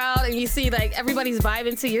see the crowd and you see like everybody's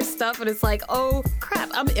vibing to your stuff, and it's like, oh crap,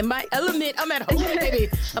 I'm in my element. I'm at home, baby.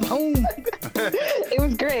 I'm home. It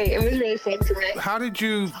was great. It was really fun for me. How did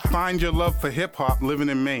you find your love for hip hop living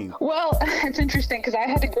in Maine? Well, it's interesting because I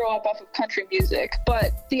had to grow up off of country music,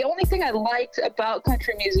 but the only thing I liked about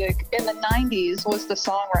country music in the 90s was the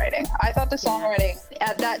songwriting. I thought the songwriting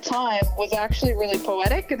at that time was actually really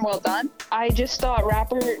poetic and well done. I just thought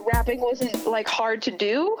rapping wasn't like hard to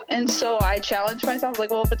do, and so I challenged myself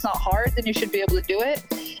like, well, if it's not hard, then you should be able to do it.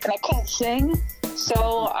 And I couldn't sing,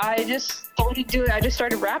 so I just started doing, I just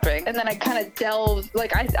started rapping, and then I kind of delved,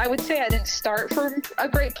 like I would say I didn't start from a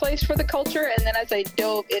great place for the culture, and then as I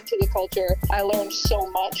dove into the culture, I learned so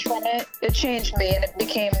much from it. It changed me, and it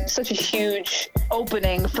became such a huge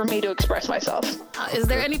opening for me to express myself. Is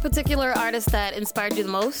there any particular artist that inspired you the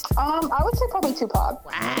most? I would say probably Tupac.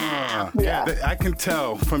 Wow. Yeah, I can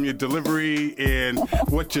tell from your delivery and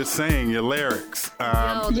what you're saying, your lyrics.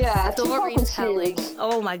 Storytelling.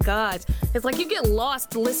 Oh my God. It's like you get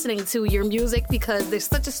lost listening to your music because there's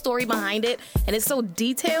such a story behind it, and it's so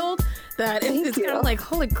detailed that it's kind of like,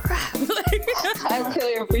 holy crap. I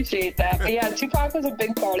really appreciate that. But yeah, Tupac was a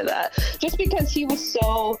big part of that. Just because he was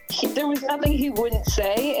there was nothing he wouldn't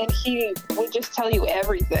say, and he would just tell you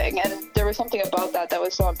everything. And there was something about that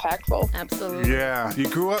was so impactful. Absolutely. Yeah. You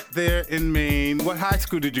grew up there in Maine. What high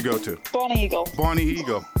school did you go to? Bonnie Eagle. Bonnie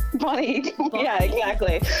Eagle. Yeah,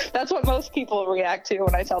 exactly. That's what most people react to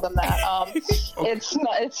when I tell them that.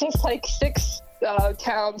 It's just like 6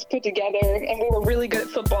 towns put together, and we were really good at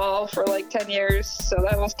football for like 10 years, so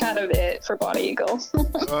that was kind of it for Bonnie Eagle.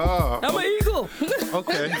 I'm an Eagle.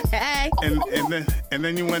 Okay. Hey. And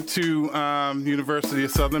then you went to University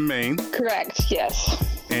of Southern Maine. Correct, yes.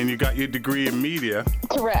 And you got your degree in media.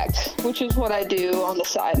 Correct, which is what I do on the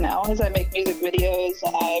side now, is I make music videos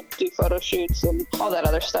and I do photo shoots and all that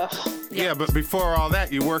other stuff. Yeah, but before all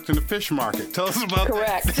that, you worked in the fish market. Tell us about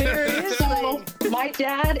that. Correct. So my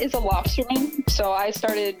dad is a lobsterman, so I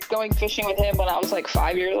started going fishing with him when I was like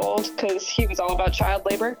 5 years old because he was all about child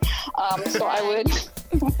labor. So I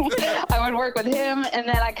would work with him, and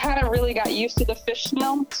then I kind of really got used to the fish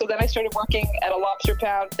smell. So then I started working at a lobster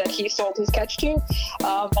pound that he sold his catch to.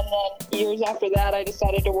 And then years after that, I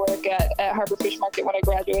decided to work at Harbor Fish Market when I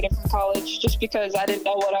graduated from college, just because I didn't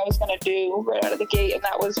know what I was going to do right out of the gate, and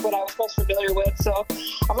that was what I was most familiar with. So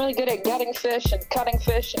I'm really good at gutting fish and cutting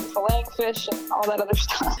fish and filleting fish and all that other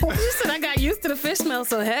stuff. You said I got used to the fish smell,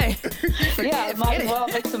 so hey. Yeah, might as well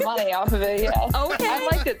make some money off of it, yeah. Okay. I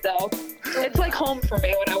liked it, though. It's like home for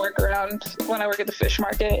me when I work at the fish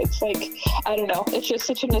market. It's like, I don't know, it's just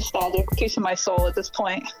such a nostalgic piece of my soul at this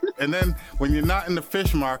point. And then when you're not in the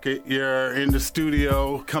fish market, you're in the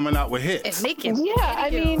studio coming out with hits. And making Yeah, I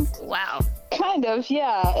mean, wow. Kind of,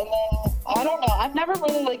 yeah. And then, I don't know, I'm never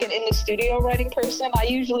really like an in the studio writing person. I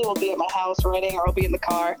usually will be at my house writing, or I'll be in the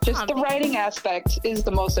car. Just the writing aspect is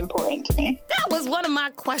the most important to me. That was one of my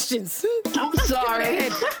questions. I'm sorry.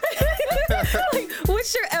 Like,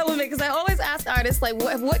 what's your element? Because I always ask artists, like,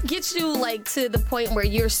 what gets you like to the point where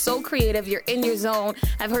you're so creative, you're in your zone?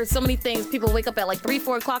 I've heard so many things. People wake up at like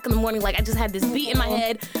 3-4 o'clock in the morning, like, I just had this beat in my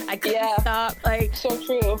head, I couldn't stop. Like, so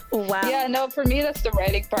true. Wow. Yeah, no, for me that's the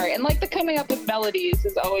writing part, and like the coming up with melodies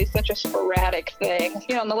is always such a sporadic thing.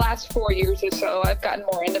 You know, in the last 4 years or so, I've gotten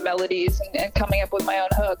more into melodies and coming up with my own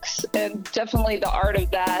hooks, and definitely the art of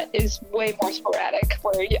that is way more sporadic,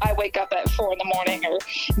 where I wake up at 4 in the morning or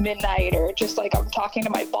midnight, or just like I'm talking to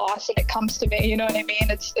my boss and it comes to me, you know what I mean?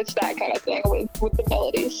 It's that kind of thing with the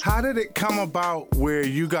melodies. How did it come about where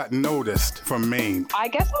you got noticed from Maine? I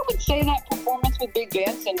guess I would say that performance with Big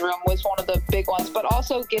Band Syndrome was one of the big ones, but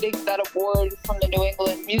also getting that award from the New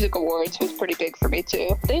England Music Awards was pretty big for me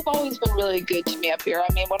too. They've always been really good to me up here.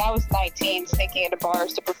 I mean, when I was 19, sneaking into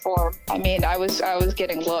bars to perform, I mean, I was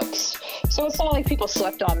getting looks. So it's not like people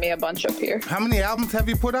slept on me a bunch up here. How many albums have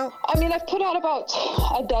you put out? I mean, I've put out about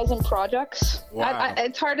a dozen projects. Wow.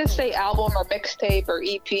 It's hard to say album or mixtape or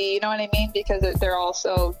EP, you know what I mean? Because they're all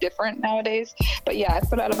so different nowadays. But yeah, I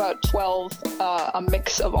put out about 12, a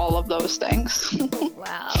mix of all of those things.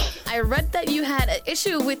 Wow. I read that you had an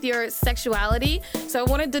issue with your sexuality, so I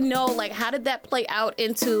wanted to know, like, how did that play out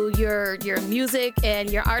into your music and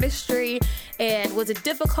your artistry, and was it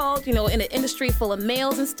difficult, you know, in an industry full of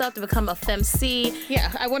males and stuff, to become a femc?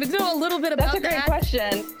 Yeah, I wanted to know a little bit about that. That's a great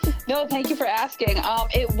question. No, thank you for asking.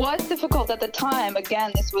 It was difficult at the time.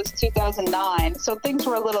 Again, this was 2009, so things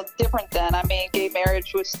were a little different then. I mean, gay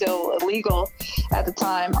marriage was still illegal at the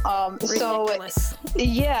time. Ridiculous.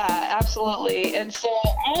 Yeah, absolutely. And so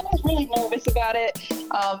I was really nervous about it.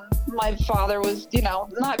 My father was, you know,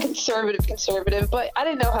 not conservative, but I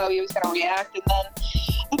didn't know how he was going to react. And then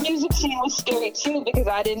the music scene was scary too, because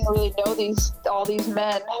I didn't really know all these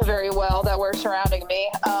men very well that were surrounding me.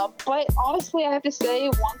 But honestly, I have to say,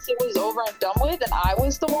 once it was over and done with, and I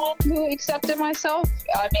was the one who accepted myself,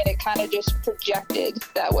 I mean, it kind of just projected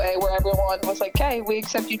that way, where everyone was like, hey, we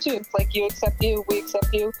accept you too. Like, you accept you, we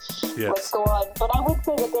accept you. Yes. Let's go on. But I would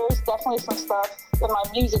say that there was definitely some stuff in my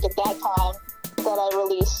music at that time that I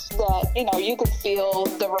released that, you know, you could feel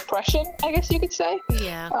the repression, I guess you could say.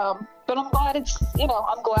 Yeah. But I'm glad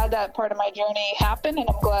I'm glad that part of my journey happened, and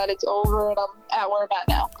I'm glad it's over and I'm at where I'm at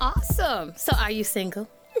now. Awesome. So are you single?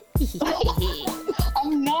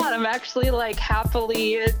 I'm not. I'm actually like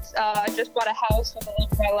happily. I just bought a house with the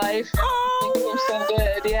love of my life. Things are so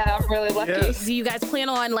good. Yeah, I'm really lucky. Yes. Do you guys plan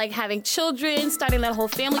on like having children, starting that whole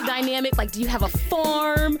family dynamic? Like, do you have a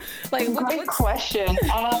farm? Like, great question.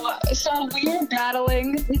 So we're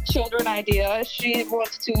battling the children idea. She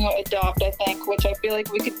wants to adopt, I think, which I feel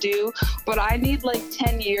like we could do. But I need like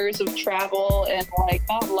 10 years of travel and like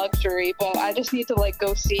not luxury, but I just need to like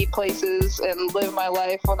go see places and live my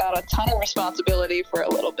life without a ton of responsibility for a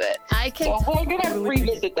little bit. So we're gonna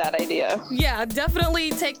revisit that idea. Yeah, definitely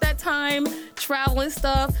take that time, travel and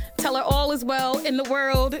stuff. Tell her all is well in the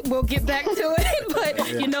world. We'll get back to it.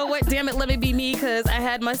 But you know what? Damn it, let me be me, because I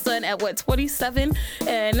had my son at 27,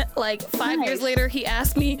 and like 5 years later, he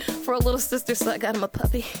asked me for a little sister, so I got him a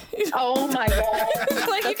puppy. Oh my god!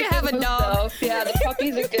 Like, you can have a dog. Yeah, the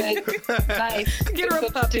puppies are good. Nice. Get her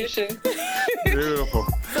a puppy. Beautiful.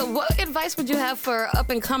 So, what advice would you have for up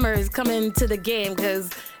and comers coming to the game?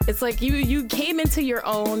 Because it's like you came into your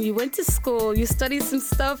own, you went to school, you studied some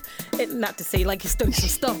stuff, and not to say like you studied some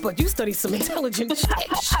stuff, but you studied some intelligent shit.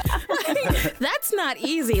 Like, that's not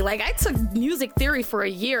easy. Like, I took music theory for a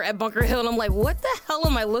year at Bunker Hill, and I'm like, what the hell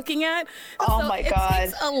am I looking at? Oh my God. It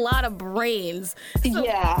takes a lot of brains. So,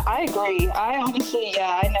 yeah, I agree. I honestly,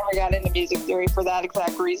 I never got into music theory for that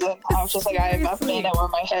exact reason. I was just like, I'm in over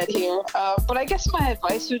my head here. But I guess my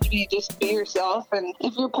advice would be just be yourself, and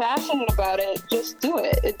if you're passionate about it, just do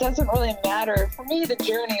it. It doesn't really matter. For me, the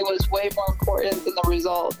journey was way more important than the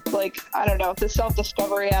result. Like, I don't know, the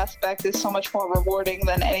self-discovery aspect is so much more rewarding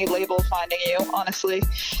than any label finding you, honestly.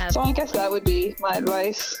 So I guess that would be my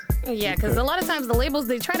advice. Yeah, because a lot of times the labels,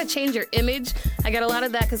 they try to change your image. I got a lot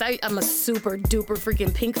of that because I'm a super duper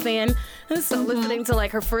freaking Pink fan. So listening to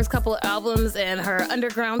like her first couple of albums and her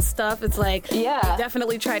underground stuff, it's like, they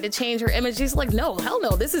definitely tried to change her image. She's like, no, hell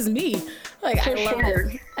no, this is me. Like, I love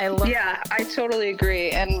it. I love it. Yeah, I totally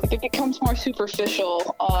agree. And if it becomes more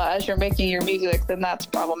superficial as you're making your music, then that's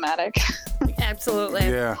problematic. Absolutely.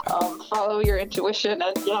 Yeah. Follow your intuition,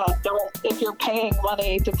 and if you're paying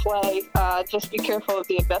money to play, just be careful of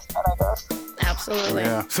the investment, I guess. Absolutely.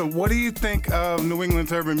 Yeah. So what do you think of New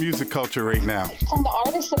England's urban music culture right now? From the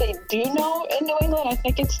artists that I do know in New England, I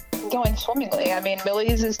think it's going swimmingly. I mean,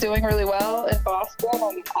 Millie's is doing really well in Boston,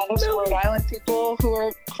 and I know some Rhode Island people who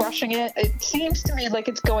are crushing it. It seems to me like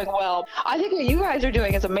it's going well. I think what you guys are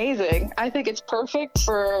doing is amazing. I think it's perfect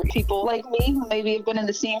for people like me who maybe have been in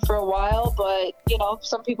the scene for a while, but, you know,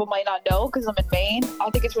 some people might not know because I'm in Maine. I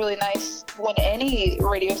think it's really nice when any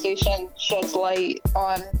radio station sheds light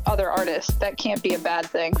on other artists. That can't be a bad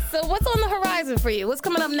thing. So what's on the horizon for you? What's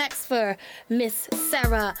coming up next for Miss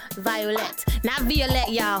Sarah Violette? Not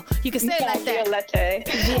Violette, y'all. You can say it like that.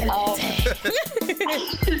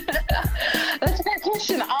 That's a good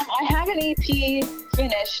question. I have an EP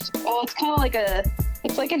finished. Well, it's kind of like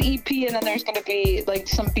it's like an EP, and then there's going to be like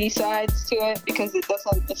some B-sides to it because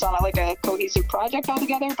it's not like a cohesive project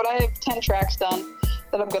altogether, but I have 10 tracks done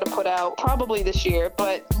that I'm going to put out probably this year,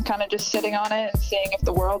 but I'm kind of just sitting on it and seeing if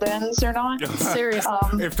the world ends or not. Seriously.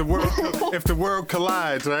 If the world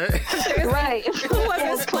collides, right? Right. If the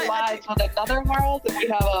world collides with another world and we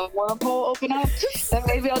have a wormhole open up, then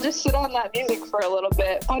maybe I'll just sit on that music for a little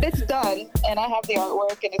bit. But it's done, and I have the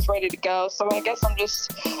artwork, and it's ready to go. So I guess I'm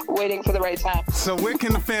just waiting for the right time. So where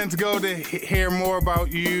can the fans go to hear more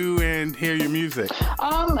about you and hear your music?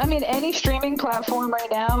 I mean, any streaming platform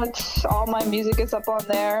right now. It's all my music is up on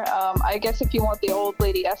there. I guess if you want the old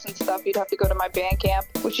Lady Essence stuff, you'd have to go to my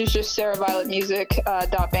Bandcamp, which is just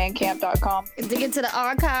sarahvioletmusic.bandcamp.com. Dig into the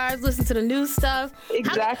archives, listen to the new stuff.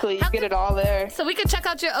 Exactly, you get it all there. So we could check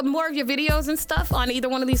out more of your videos and stuff on either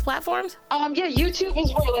one of these platforms? Yeah, YouTube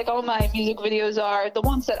is where like all my music videos are. The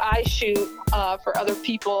ones that I shoot for other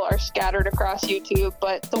people are scattered across YouTube,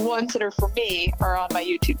 but the ones that are for me are on my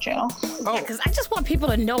YouTube channel. Oh, because I just want people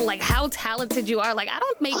to know like how talented you are. Like, I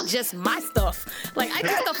don't make just my stuff. Like, I do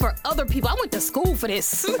stuff for other people. I went to school for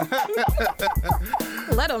this.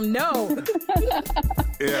 Let them know.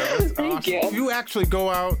 Yeah, that's Thank awesome. You actually go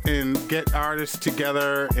out and get artists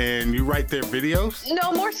together and you write their videos?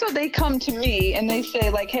 No, more so they come to me and they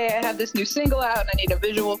say like, hey, I have this new single out and I need a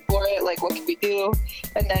visual for it. Like, what can we do?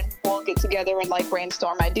 And then we'll get together and like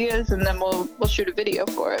brainstorm ideas, and then we'll shoot a video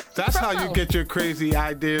for it. That's how you get your crazy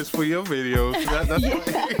ideas for your videos.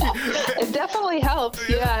 It definitely helps.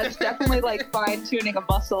 Yeah, it's definitely like fine-tuning a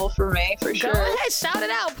muscle for me, for sure. Go ahead, shout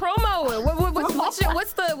it out, promo it.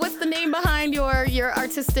 What's the name behind your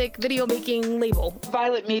artistic video making label?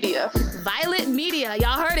 Violet Media. Violet Media.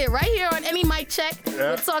 Y'all heard it right here on Any Mic Check.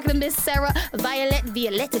 Yeah. We're talking to Miss Sarah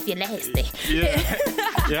Violette if you're nasty. Yeah.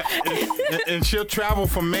 Yeah, and she'll travel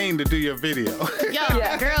from Maine to do your video.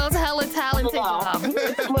 Yo, girl's hella talented.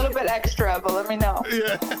 It's a little bit extra, but let me know.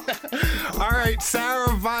 Yeah. All right,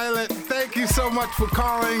 Sarah Violet, thank you so much for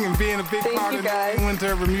calling and being a big part of the England's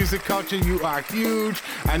urban music culture. You are huge.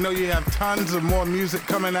 I know you have tons of more music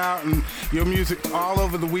coming out, and your music all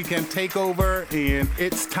over the Weekend Takeover. And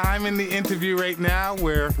it's time in the interview right now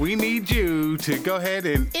where we need you to go ahead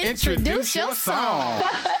and introduce your song.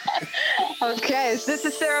 Okay, so this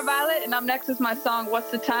is Sarah Violet, and up next is my song, What's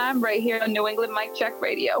the Time, right here on New England Mic Check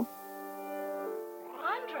Radio.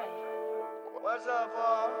 Andre. What's up,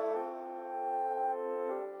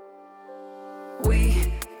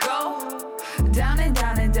 We go down and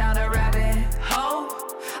down and down a rabbit hole.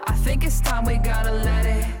 I think it's time we gotta let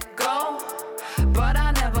it go. But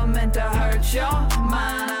I never meant to hurt your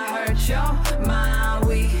mind. I hurt your mind.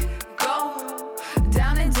 We go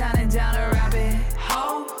down and down and down a rabbit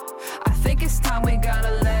hole. I think it's time we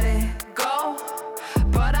gotta let it go.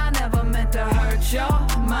 But I never meant to hurt your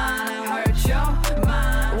mind. I hurt your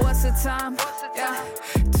mind. What's the time? Yeah,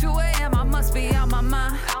 2 a.m. I must be out my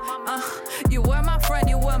mind. You were my friend,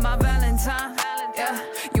 you were my Valentine. Yeah,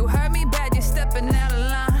 you heard me bad, you're stepping out of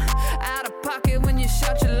line. Out of pocket when you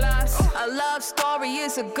shout your lies. A love story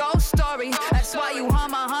is a ghost story. That's why you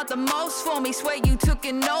harm my heart the most for me. Swear you took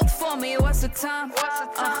an oath for me. What's the time?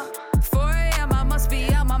 4 a.m. I must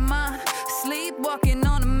be out my mind. Sleepwalking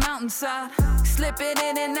on the mountainside. Slipping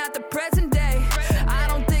in and out the present day. I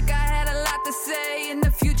don't think I had a lot to say in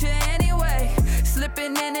the future anyway.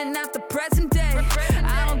 Slipping in and out the present day.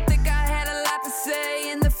 I don't think I had a lot to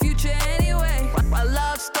say in the future anyway. My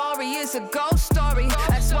love story is a ghost story.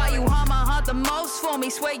 That's why you harm my heart the most for me.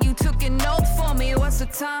 Swear you took an oath for me. What's the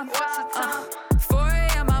time? 4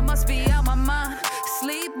 a.m. I must be out my mind.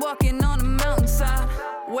 Sleepwalking on the mountainside.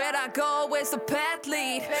 Where'd I go? Where's the path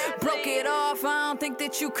lead? Broke it off, I don't think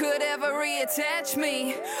that you could ever reattach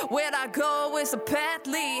me. Where'd I go? Where's the path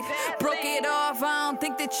lead? Broke it off, I don't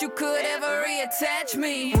think that you could ever reattach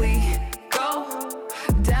me. We go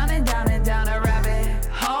down and down and down a rabbit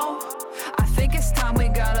hole. I think it's time we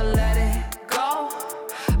gotta let it go.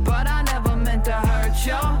 But I never meant to hurt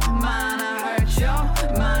your mind. I hurt your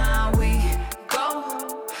mind. We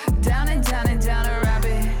go down and down and down a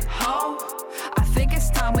rabbit hole. I think it's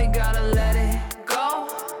time we gotta let it go.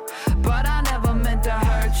 But I never meant to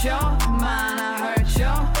hurt your mind. I hurt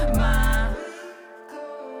your mind.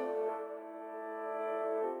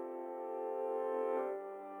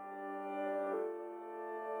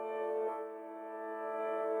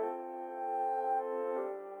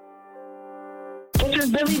 This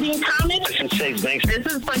is Billy Dean Thomas. This is Chase Banks. This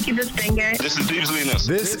is Funky the Stinger. This is Deeps Venus.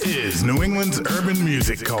 This is New England's urban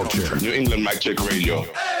music culture. New England Mic Check Radio.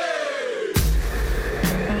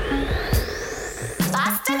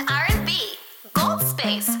 Boston R&B, Gold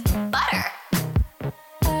Space, Butter.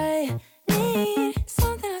 I need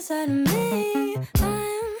something outside of me.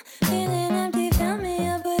 I'm feeling empty, fill me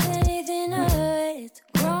up with anything. It's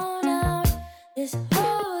grown out, this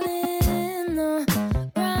hole in the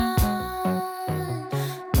ground.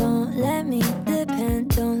 Don't let me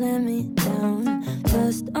depend, don't let me down.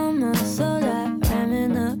 Trust on my soul, like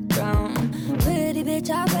ramming up ground. Pretty bitch,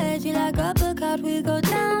 I read you like a book, how'd we go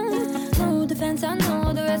down? No defense, I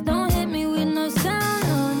know the rest don't hit me with no sound.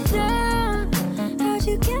 Oh, damn, how'd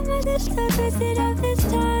you get my dish so twisted up this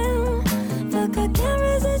time? Fuck, I can't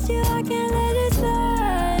resist you, I can't let it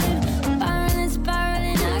slide. Spiraling,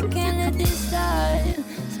 spiraling, I can't let this slide.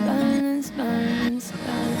 Spiraling, spiraling,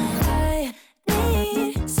 spiraling. I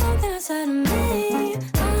need something outside of me.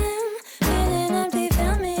 I'm feeling empty,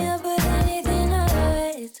 fill me up with anything.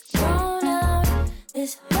 It's grown out,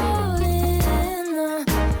 this hole in the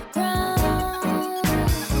ground.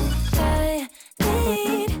 I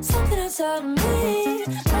need something outside of me.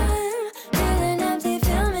 I'm feeling empty,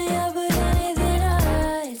 fill me up with anything.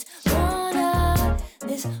 It's grown out,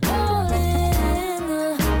 this hole in the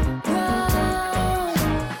ground.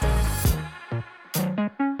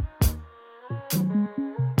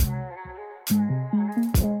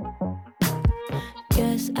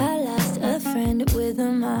 Guess I lost a friend with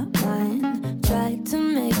my mind. Tried to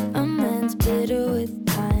make amends, bitter with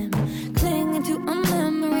time. Clinging to a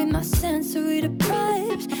memory, my sensory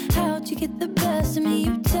deprived. How'd you get the best of me?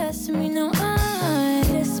 You tested me, now I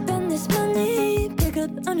just spend this money, pick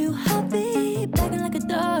up a new hobby, begging like a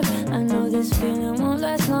dog. I know this feeling won't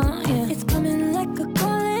last long, yeah. It's coming like a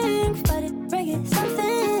calling, fight it, break it,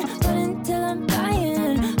 something. Running till I'm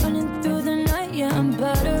dying, running through the night, yeah. I'm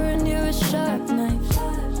butter and you're a sharp knife.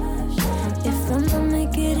 If I'm gonna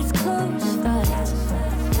make it, it's close fight.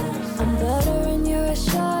 I'm butter and you're a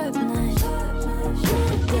sharp knife.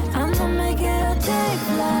 If I'm gonna make it, I'll take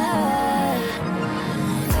flight.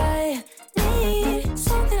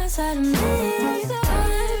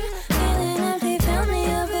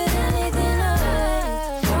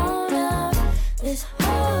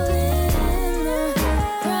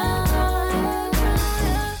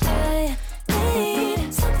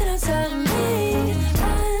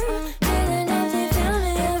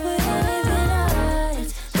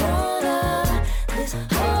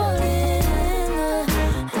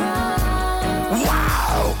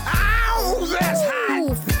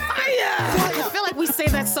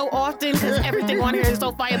 on here is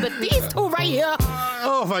so fire, but these two right here.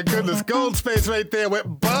 Oh my goodness, Gold Space right there with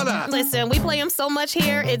Butter. Listen, we play them so much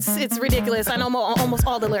here, it's ridiculous. I know almost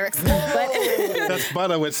all the lyrics. But that's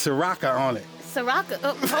Butter with Siraka on it. Siraka,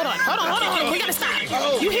 hold on. We gotta stop.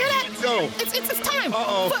 You hear that? No. It's time.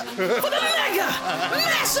 Uh-oh. For the mega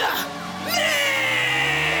mashup.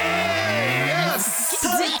 Yes.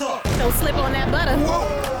 Don't slip on that butter.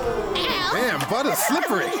 Whoa. Damn, Butter's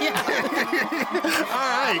slippery. All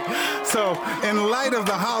right. So, in light of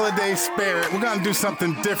the holiday spirit, we're going to do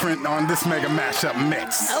something different on this mega mashup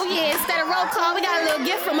mix. Oh, yeah. Instead of roll call, we got a little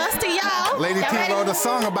gift from us to y'all. Lady T wrote a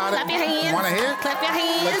song about Clap it. your hands. Want to hear? Clap your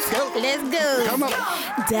hands. Let's go. Let's go. Come on.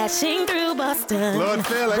 Dashing through Boston. Lord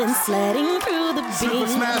Felix. Then sledding through the Super beam.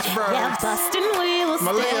 Smash Bros. Yeah, Boston we will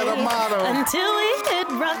Malaya stay. the motto. Until we hit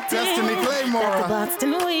Rockton. Destiny Claymore. Back to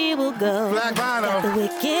Boston we will go. Black Vinyl. Got the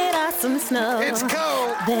wicked awesome snow. It's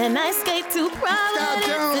cold. Then I skate to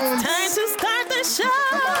Providence. It's time to start the show.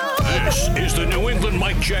 This is the New England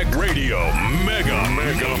Mic Check Radio Mega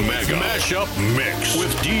Mashup Mix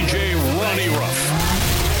with DJ Ronnie Ruff.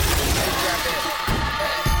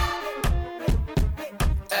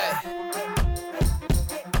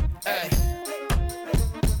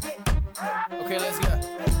 Okay, let's go.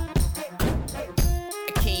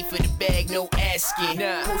 I came for the bag, no asking.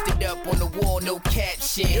 Posted up on the wall, no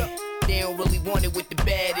caption. They don't really want it with the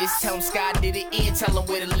baddest. Tell them Sky did it in, tell them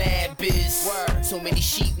where the lab is. So many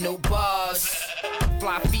sheep, no bars.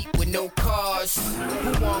 Fly feet with no cars.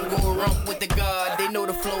 Who wanna go around with the God? They know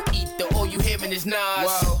the flow ether, all you hearing is Nas.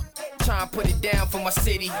 Whoa. Try and put it down for my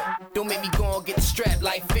city. Don't make me go and get the strap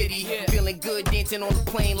like 50. Feeling good dancing on the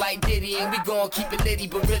plane like Diddy. And we gon' keep it litty,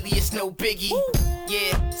 but really it's no biggie.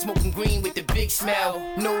 Yeah, smoking green with the big smell.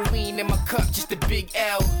 No lean in my cup, just a big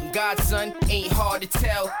L. Godson ain't hard to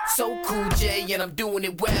tell. So cool, Jay, and I'm doing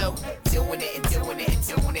it well. Doing it and doing it and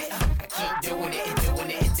doing it. I keep doing it and doing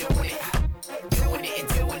it and doing it. Doing it and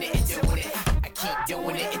doing it and doing it. I keep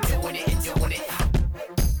doing it and doing it and doing it.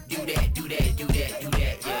 Do that, do that, do that, do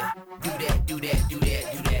that, yeah. Do that, do that, do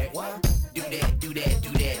that, do that. What? Do that, do that, do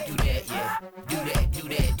that, do that, yeah. Do that, do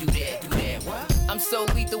that, do that, do that. What? I'm so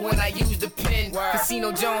lethal when I use the pen.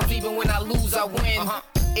 Casino Jones, even when I lose, I win.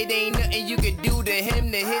 It ain't nothing you could do to him.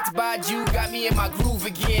 The hits by Jew got me in my groove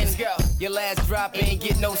again. Your last drop ain't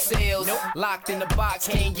get no sales. Locked in the box,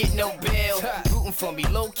 can't get no bail. Rooting for me,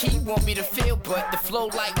 low key, want me to feel, but the flow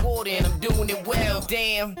like water and I'm doing it well.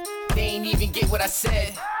 Damn, they ain't even get what I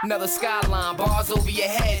said. Another skyline, bars over your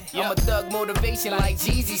head. I'm a thug motivation like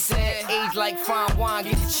Jeezy said. Age like fine wine,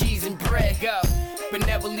 get the cheese and bread. But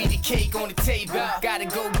never leave the cake on the table. Gotta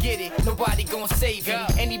go get it, nobody gon' save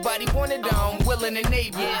it. Anybody want it, I'm willing and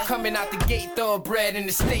able. Coming out the gate, thoroughbred in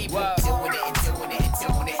the stable. Doing it and doing it and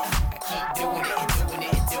doing it. I keep doing it and doing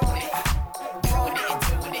it and doing it. Doing it and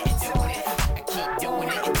doing it and doing it. I keep doing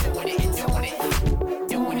it and doing it and doing it.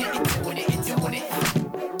 Doing it and doing it and doing it.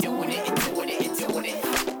 Doing it and doing it and doing it.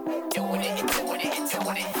 Doing it and doing it and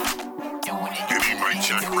doing it. Doing it. NE Mic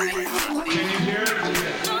Check Radio. Can you hear it?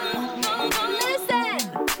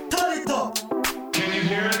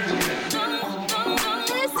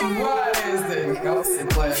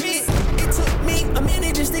 It took me a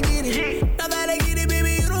minute just to get it. Now that I get it,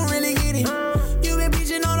 baby, you don't really get it. You been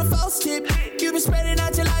preaching on a false tip. You been spreading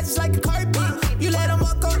out your lies just like a carpet. You let them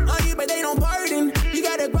walk on you, but they don't pardon. You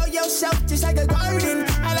gotta grow yourself just like a garden.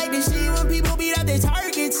 I like to see when people beat up their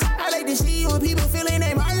targets. I like to see when people feeling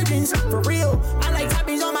their margins. For real, I like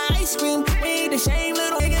toppings on my ice cream. We ain't the same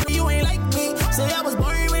little nigga, you ain't like me. Say I was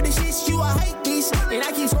born with the shit, you a hype beast. And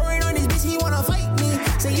I keep scoring on this bitch, he wanna fight me.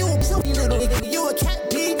 Say you a silly little nigga, you a cat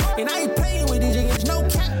B. And I ain't playing with these niggas, no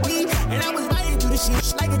cat B. And I was riding through the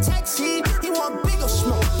shit like a taxi. He want bigger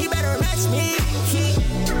smoke, he better match me.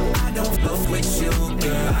 I don't fuck with you,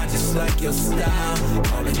 girl, I just like your style.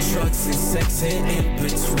 All the drugs and sex and in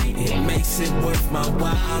between, it makes it worth my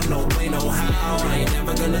while. No way, no how, I ain't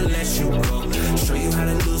never gonna let you go. Show you how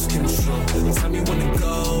to lose control. Tell me when to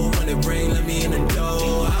go, when it rain, let me in the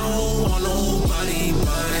door. I don't want nobody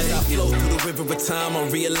but as I flow through the river of time, I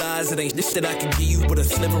realize it ain't this that I can give you, but a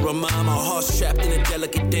sliver of mine. My heart's trapped in a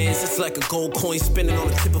delicate dance. It's like a gold coin spinning on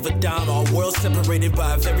the tip of a dime. Our world separated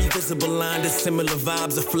by a very visible line. The similar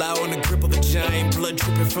vibes, a flower in the grip of a giant, blood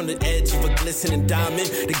dripping from the edge of a glistening diamond.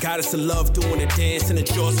 The goddess of love doing a dance and the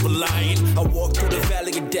jaws for lying. I walked through the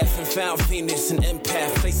valley of death and found Phoenix, an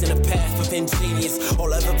empath facing a path of ingenious.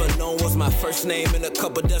 All I've ever known was my first name and a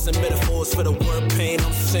couple dozen metaphors for the word pain.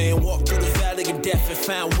 I'm saying walk through the valley of death and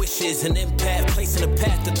found wishes, an empath Path, placing a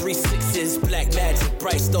path to 3 6s. Black magic,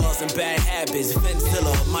 bright stars and bad habits.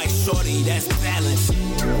 Venzilla, Mike Shorty, that's balance. I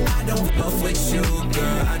don't fuck with you,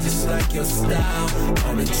 girl. I just like your style.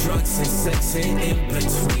 All the drugs and sex and in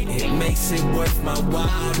between. It makes it worth my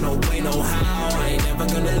while. No way, no how. I ain't never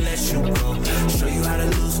gonna let you go. Show you how to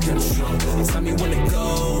lose control. Tell me when to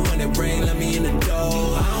go. When it rain, let me in the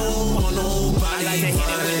door. I don't want nobody. I like to hit it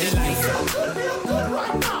with the lights. Feel good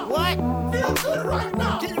right now. What? Feel good right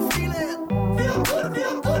now. Can you feel it? Feel good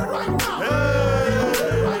right now.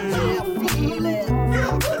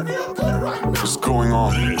 What's going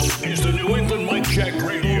on? This is the New England Mic Check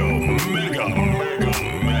Radio Mega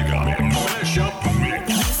Mashup Mix.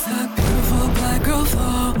 It's that beautiful black girl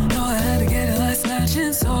flow. Know I had to get it like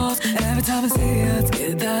smashing souls. And every time I see you, it's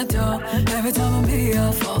get that dough. Every time I'm here,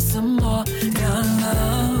 I fall some more. Down in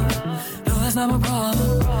love. No, that's not my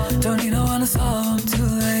problem. Don't need no one to solve them. Too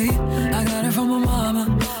late. I got it from my mama.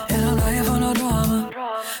 And I'm not here for no drama.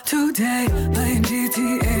 Today, playing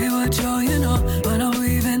GTA with Joe, you know. When I'm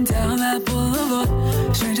weaving down that boulevard.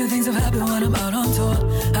 Stranger things have happened when I'm out on tour.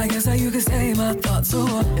 I guess that you could say my thoughts so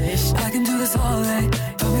what? I can do this all day.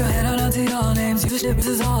 From your head on onto your names. This shit, this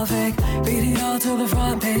is all fake. Beating y'all to the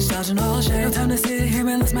front page, dodging all shade. No time to sit here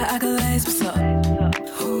and list my accolades. What's up?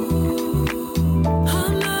 Ooh,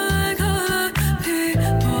 I'm like other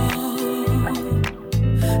people.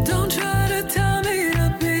 Don't try to tell me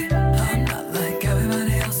to be. I'm not like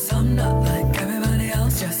everybody else. I'm not like everybody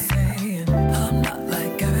else. Just saying. I'm not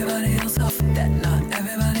like everybody else. Off that, not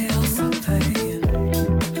everybody else. I'm paying.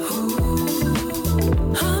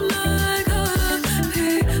 Ooh, I'm like other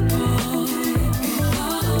people.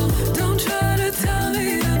 Don't try to tell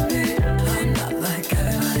me to be. I'm not like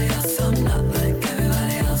everybody else. I'm not like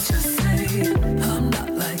everybody else. Just saying. I'm not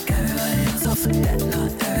like everybody else. Off that,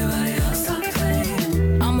 not everybody else. I'm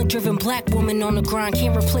paying. I'm a driven black woman on the grind.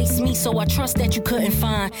 Can't replace me, so I trust that you couldn't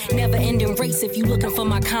find. Never ending race if you looking for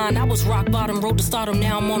my kind. I was rock bottom, road to stardom,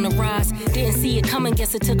 now I'm on the rise. Didn't see it coming,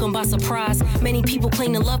 guess it took them by surprise. Many people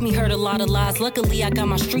claim to love me, heard a lot of lies. Luckily, I got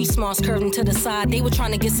my street smarts curving to the side. They were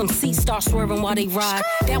trying to get some seats, start swerving while they ride.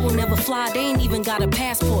 That will never fly, they ain't even got a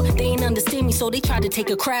passport. They ain't understand me, so they tried to take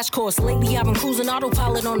a crash course. Lately, I've been cruising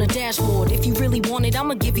autopilot on the dashboard. If you really want it,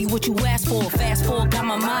 I'ma give you what you asked for. Fast forward, got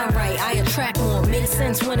my mind right, I attract more. Made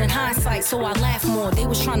sense when in hindsight, so I laugh more. They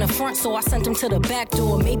was trying to front, so I sent them to the back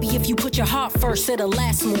door. Maybe if you put your heart first, it'll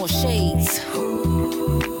last more. Shades.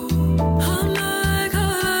 I'm like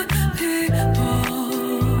other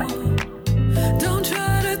people. Don't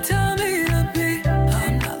try to tell me to be.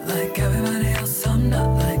 I'm not like everybody else. I'm not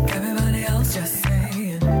like everybody else. Just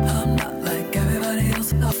saying. I'm not like everybody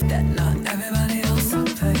else. Off that, not everybody else. I'm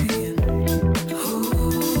paying.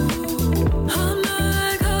 Ooh, I'm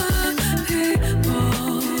like other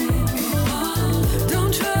people.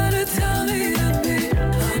 Don't try to tell me to be.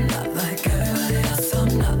 I'm not like everybody else.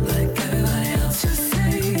 I'm not like everybody else. Just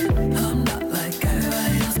saying. I'm not like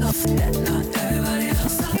everybody else. Off that, not everybody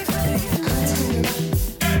else. I'm paying.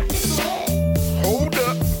 Hold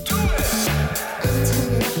up.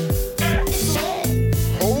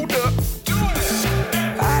 Hold up.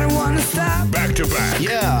 I don't wanna stop. Back to back.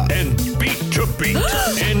 Yeah. And beat to beat.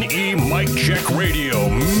 NE Mic Check Radio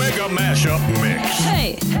Mega Mashup Mix.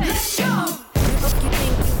 Hey.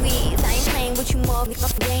 I ain't playing with you more,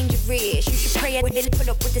 dangerous. You should pray with it, put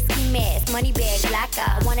up with the ski mask. Money bag, like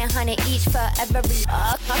I want 100 each for every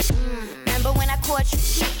Remember when I caught you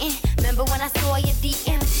cheating? Remember when I saw you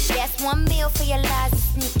DM? That's 1 mil for your lies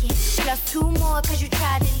and sneaking. Plus 2 more cause you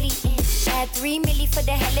tried deleting. Add 3 milli for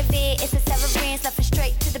the hell of it. It's a severance, left it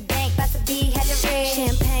straight to the bank, about to be hella rich.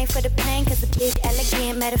 Champagne for the pain cause the bitch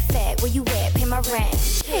elegant. Matter of fact, where you at? Pay my rent.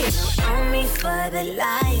 On me for the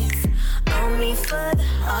life. On me for the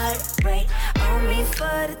heartbreak, on me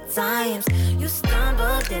for the times you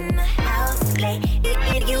stumbled in the house late.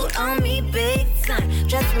 You owe me big time.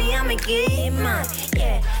 Trust me, I'ma get mine.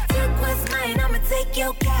 Yeah, took what's mine, I'ma take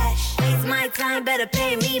your cash. Waste my time, better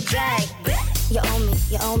pay me back. You owe me,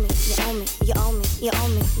 you owe me, you owe me, you owe me, you owe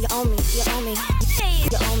me, you owe me, you owe me.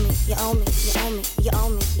 You owe me, you owe me, you owe me, you owe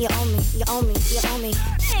me, you owe me, you owe me, you owe me.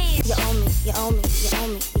 You owe me, you owe me, you owe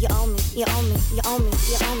me, you owe me, you owe me, you owe me,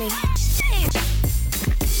 you owe me.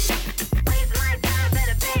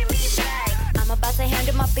 I'm about to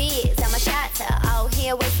handle my biz. I'm a shotter out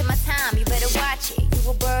here wasting my time. You better watch it.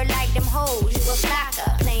 You a bird like them hoes. You a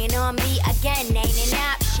flocker. Playing on me again ain't an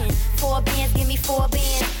option. 4 bands, give me 4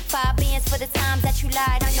 bands. 5 bands for the times that you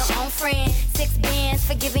lied on your own friend. 6 bands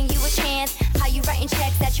for giving you a chance. How you writing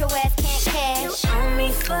checks that your ass can't cash? You owe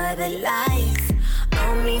me for the lies.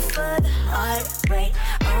 Owe me for the heartbreak.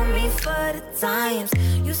 Owe me for the times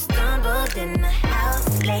you stumbled in the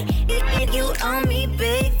house late. You owe me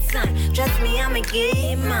big time. Trust me, I'ma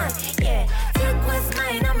get mine. Yeah, took what's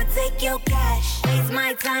mine, I'ma take your cash. Waste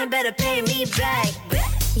my time, better pay me back.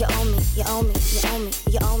 You owe me, you owe me, you owe me,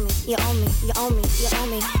 you owe me, you owe me, you owe me, you owe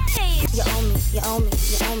me. You owe me, you owe me,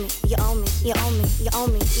 you owe me, you owe me, you owe me, you owe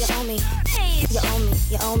me, you owe me. You owe me,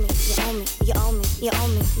 you owe me, you owe me, you owe me, you owe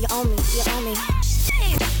me, you owe me, you owe me.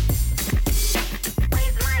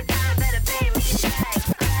 Waste my time, better pay me back.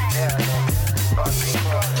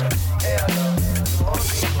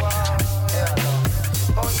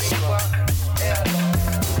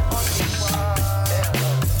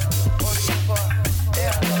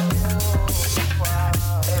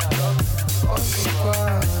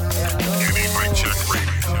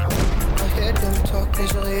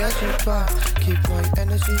 Je réagis pas. Keep my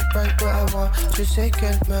energy right where I want. Je sais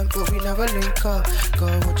qu'elle m'aime, but we never link up.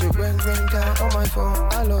 Girl, would you ring down on my phone?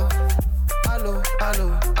 Allô, allô,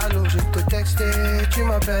 allô, allô. Je te texte, tu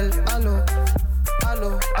m'appelles. Allô,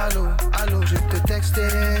 allô, allô, allô. Je te texte,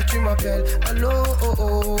 tu m'appelles. Allô, oh,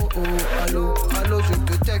 oh, oh, allô, allô. Je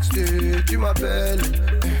te texte, tu m'appelles.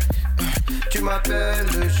 Tu m'appelles,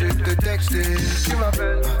 je te texte, tu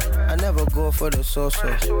m'appelles. I never go for the so-so.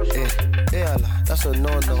 Allah, that's a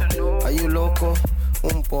no-no. Are you loco?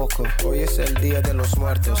 Un poco. Hoy es el día de los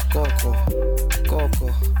muertos. Coco, coco,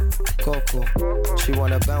 coco. She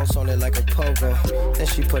wanna bounce on it like a pogo. Then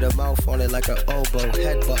she put her mouth on it like an oboe.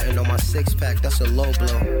 Head button on my six-pack, that's a low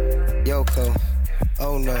blow. Yoko.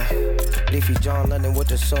 Oh no, Leafy John Lennon with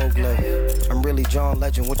the soul glow. I'm really John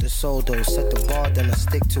Legend with the soul though. Set the bar, then I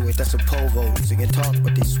stick to it, that's a povo. Music and talk,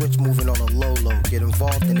 but they switch moving on a low-low. Get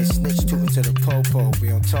involved and they snitch tootin' to the popo. We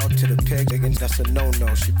don't talk to the pig, that's a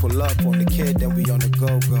no-no. She pull up on the kid, then we on the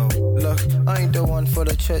go-go. Look, I ain't the one for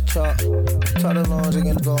the chit-chop. Tell the lawns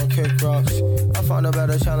again go and kick rocks. I found a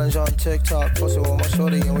better challenge on TikTok. Post it with my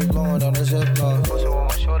shorty and we blowin' down the ziplock. Post it with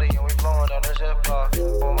my shorty and we blowin' down the ziplock.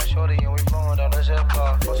 With my shorty and we blowin' down the ziplock.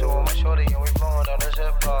 Post it with my shorty and we blowin' down the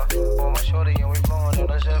ziplock. With my shorty and we blowin' down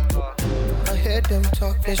the ziplock. I hear them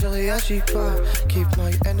talk, mais je réagis pas. Keep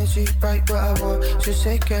my energy right where I want. Je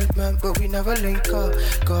sais qu'elle m'aime, but we never link up.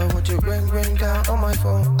 Girl, would you ring down on my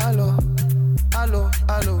phone? Allô, allô,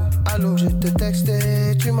 allô, allô. Je te texte,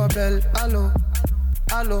 tu m'appelles. Allô,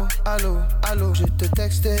 allô, allô, allô. Je te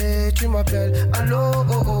texte, tu m'appelles. Allô,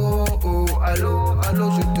 oh, oh, oh, allô,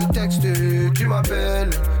 allô. Je te texte, tu m'appelles.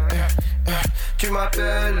 Tu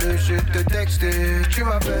m'appelles, je te texte, tu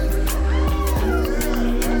m'appelles.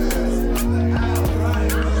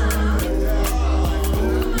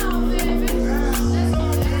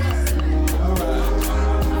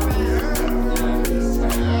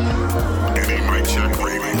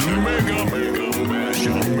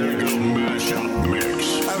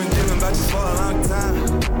 I've been dreaming about you for a long time.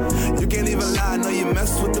 You can't even lie, know you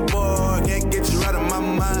mess with the boy. Can't get you right of my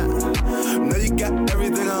mind. Know you got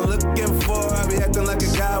everything I'm looking for. I be acting like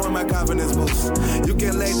a guy with my confidence boost. You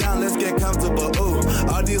can lay down, let's get comfortable. Ooh,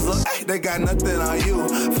 all these little they got nothing on you.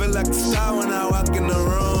 Feel like a star when I walk in the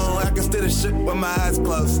room. I can steal the shit with my eyes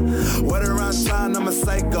closed. What around town, I'm a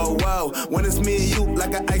psycho, whoa. When it's me and you,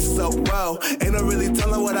 like an ISO, whoa. Ain't no really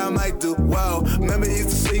telling what I might do, whoa. Remember you used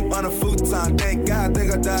to sleep on a futon. Thank God,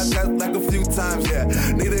 think I died that like a few times, yeah.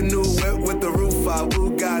 Need a new whip with the roof out.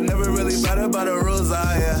 Ooh, God, never really thought about the rules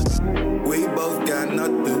out, yeah. We both got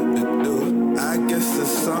nothing to do. I guess it's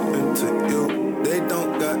something to you. They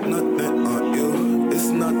don't got nothing on you. It's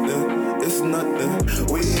nothing, it's nothing.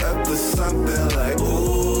 We up to something like,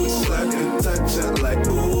 ooh, we slap and touch it like,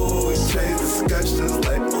 ooh, we change discussions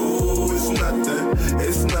like, ooh, it's nothing,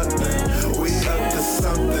 it's nothing. We up to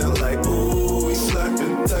something like, ooh, we slap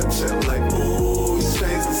and touch it like, ooh, we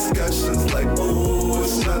change discussions like, ooh,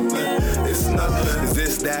 it's nothing, it's nothing. Is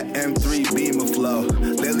this that M3 Beamer flow?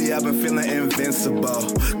 Lately I've been feeling invincible.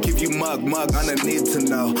 Keep you mug underneath to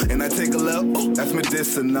know. And I take a look, ooh, that's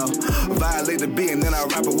medicinal. Violate the beat and then I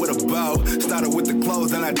rap it with a bow. Started with the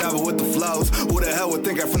clothes and I dabble with the flows. Who the hell would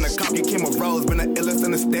think I from the cop you came a rose? Been the illest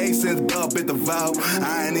in the stage since Bell bit the vow.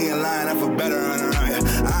 I ain't even lying, I feel better on around here.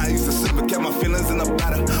 I used to sip and kept my feelings in the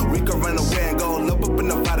batter. We could run away and go look up in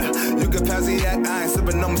Nevada. You could pass the act, I ain't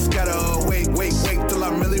sipping on Moscato. Wait till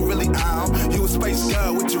I'm really out. You a space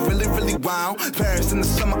girl, what you really want? Paris in the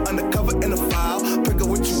summer, undercover in the fall. Pick up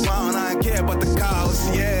what you want, I ain't care about the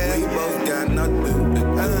cost, yeah. We both got nothing to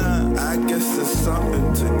do. I guess it's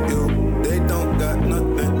something to you. They don't got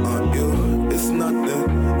nothing on you. It's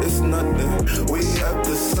nothing, it's nothing. We up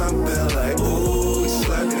to something like, ooh, we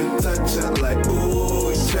slap and touch it like, ooh,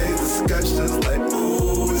 we change discussions like,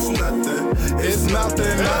 ooh, it's nothing, it's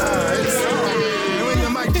nothing. New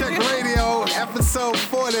England Mic Check Radio, episode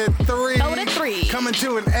 43. 43. Coming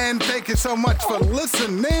to an end. Thank you so much for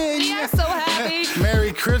listening. We are so happy Merry.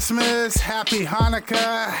 Merry Christmas, Happy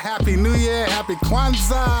Hanukkah, Happy New Year, Happy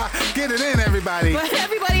Kwanzaa. Get it in, everybody. But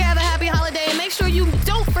everybody have a happy holiday, and make sure you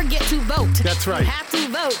don't forget to vote. That's right. You have to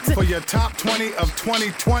vote. For your top 20 of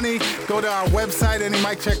 2020, go to our website,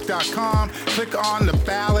 AnyMicCheck.com. Click on the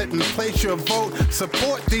ballot and place your vote.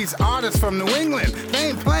 Support these artists from New England. They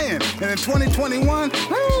ain't playing. And in 2021,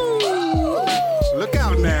 woo! Look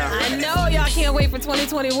out now. I know y'all can't wait for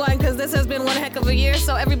 2021 because this has been one heck of a year.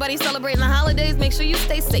 So everybody celebrating the holidays, make sure you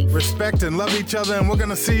stay safe. Respect and love each other, and we're going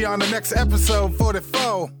to see you on the next episode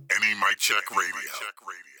 44. Any Mic Check Radio.